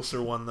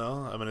closer one though.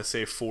 I'm going to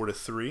say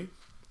 4-3.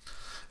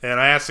 And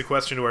I asked the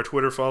question to our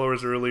Twitter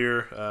followers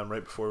earlier,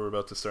 right before we were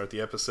about to start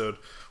the episode,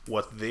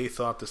 what they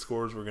thought the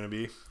scores were going to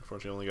be.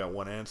 Unfortunately, I only got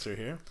one answer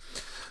here.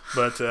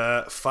 But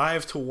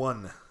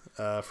 5-1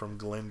 from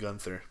Glenn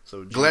Gunther.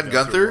 So Glenn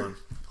Gunther,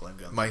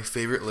 my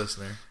favorite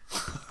listener.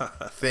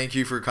 Thank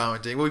you for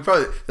commenting. Well, he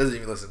probably doesn't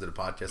even listen to the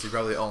podcast. He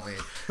probably only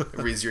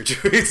reads your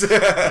tweets.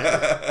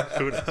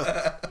 Who knows?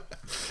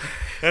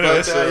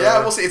 Anyway,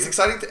 we'll see. It's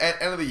exciting to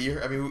end of the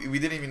year. I mean, we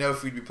didn't even know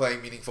if we'd be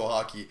playing meaningful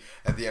hockey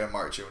at the end of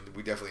March, and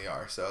we definitely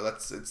are. So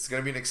it's going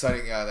to be an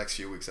exciting next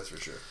few weeks, that's for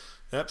sure.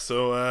 Yep.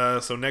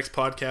 So next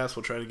podcast,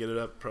 we'll try to get it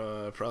up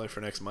probably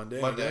for next Monday.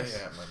 Monday.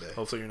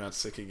 Hopefully you're not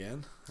sick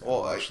again.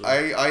 Well,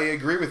 I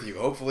agree with you.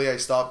 Hopefully I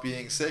stop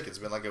being sick. It's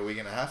been like a week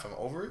and a half. I'm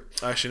over it.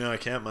 Actually, no, I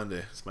can't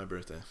Monday. It's my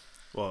birthday.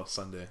 Well,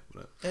 Sunday.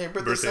 But hey, your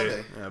birthday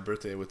Sunday. Yeah,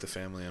 birthday with the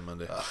family on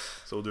Monday.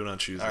 So we'll do it on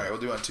Tuesday. All right, we'll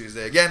do it on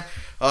Tuesday. Again,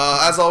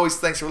 as always,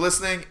 thanks for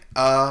listening.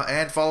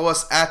 And follow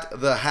us at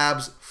the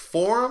Habs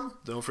Forum.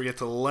 Don't forget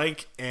to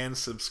like and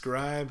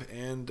subscribe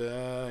and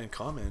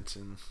comment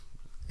and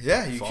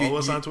follow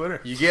us on Twitter.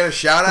 You get a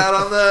shout out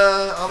on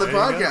the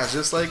podcast,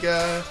 just like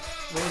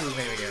what was his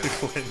name again?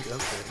 Glenn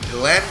Gunther.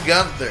 Glenn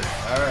Gunther.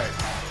 All right,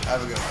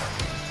 have a good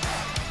one.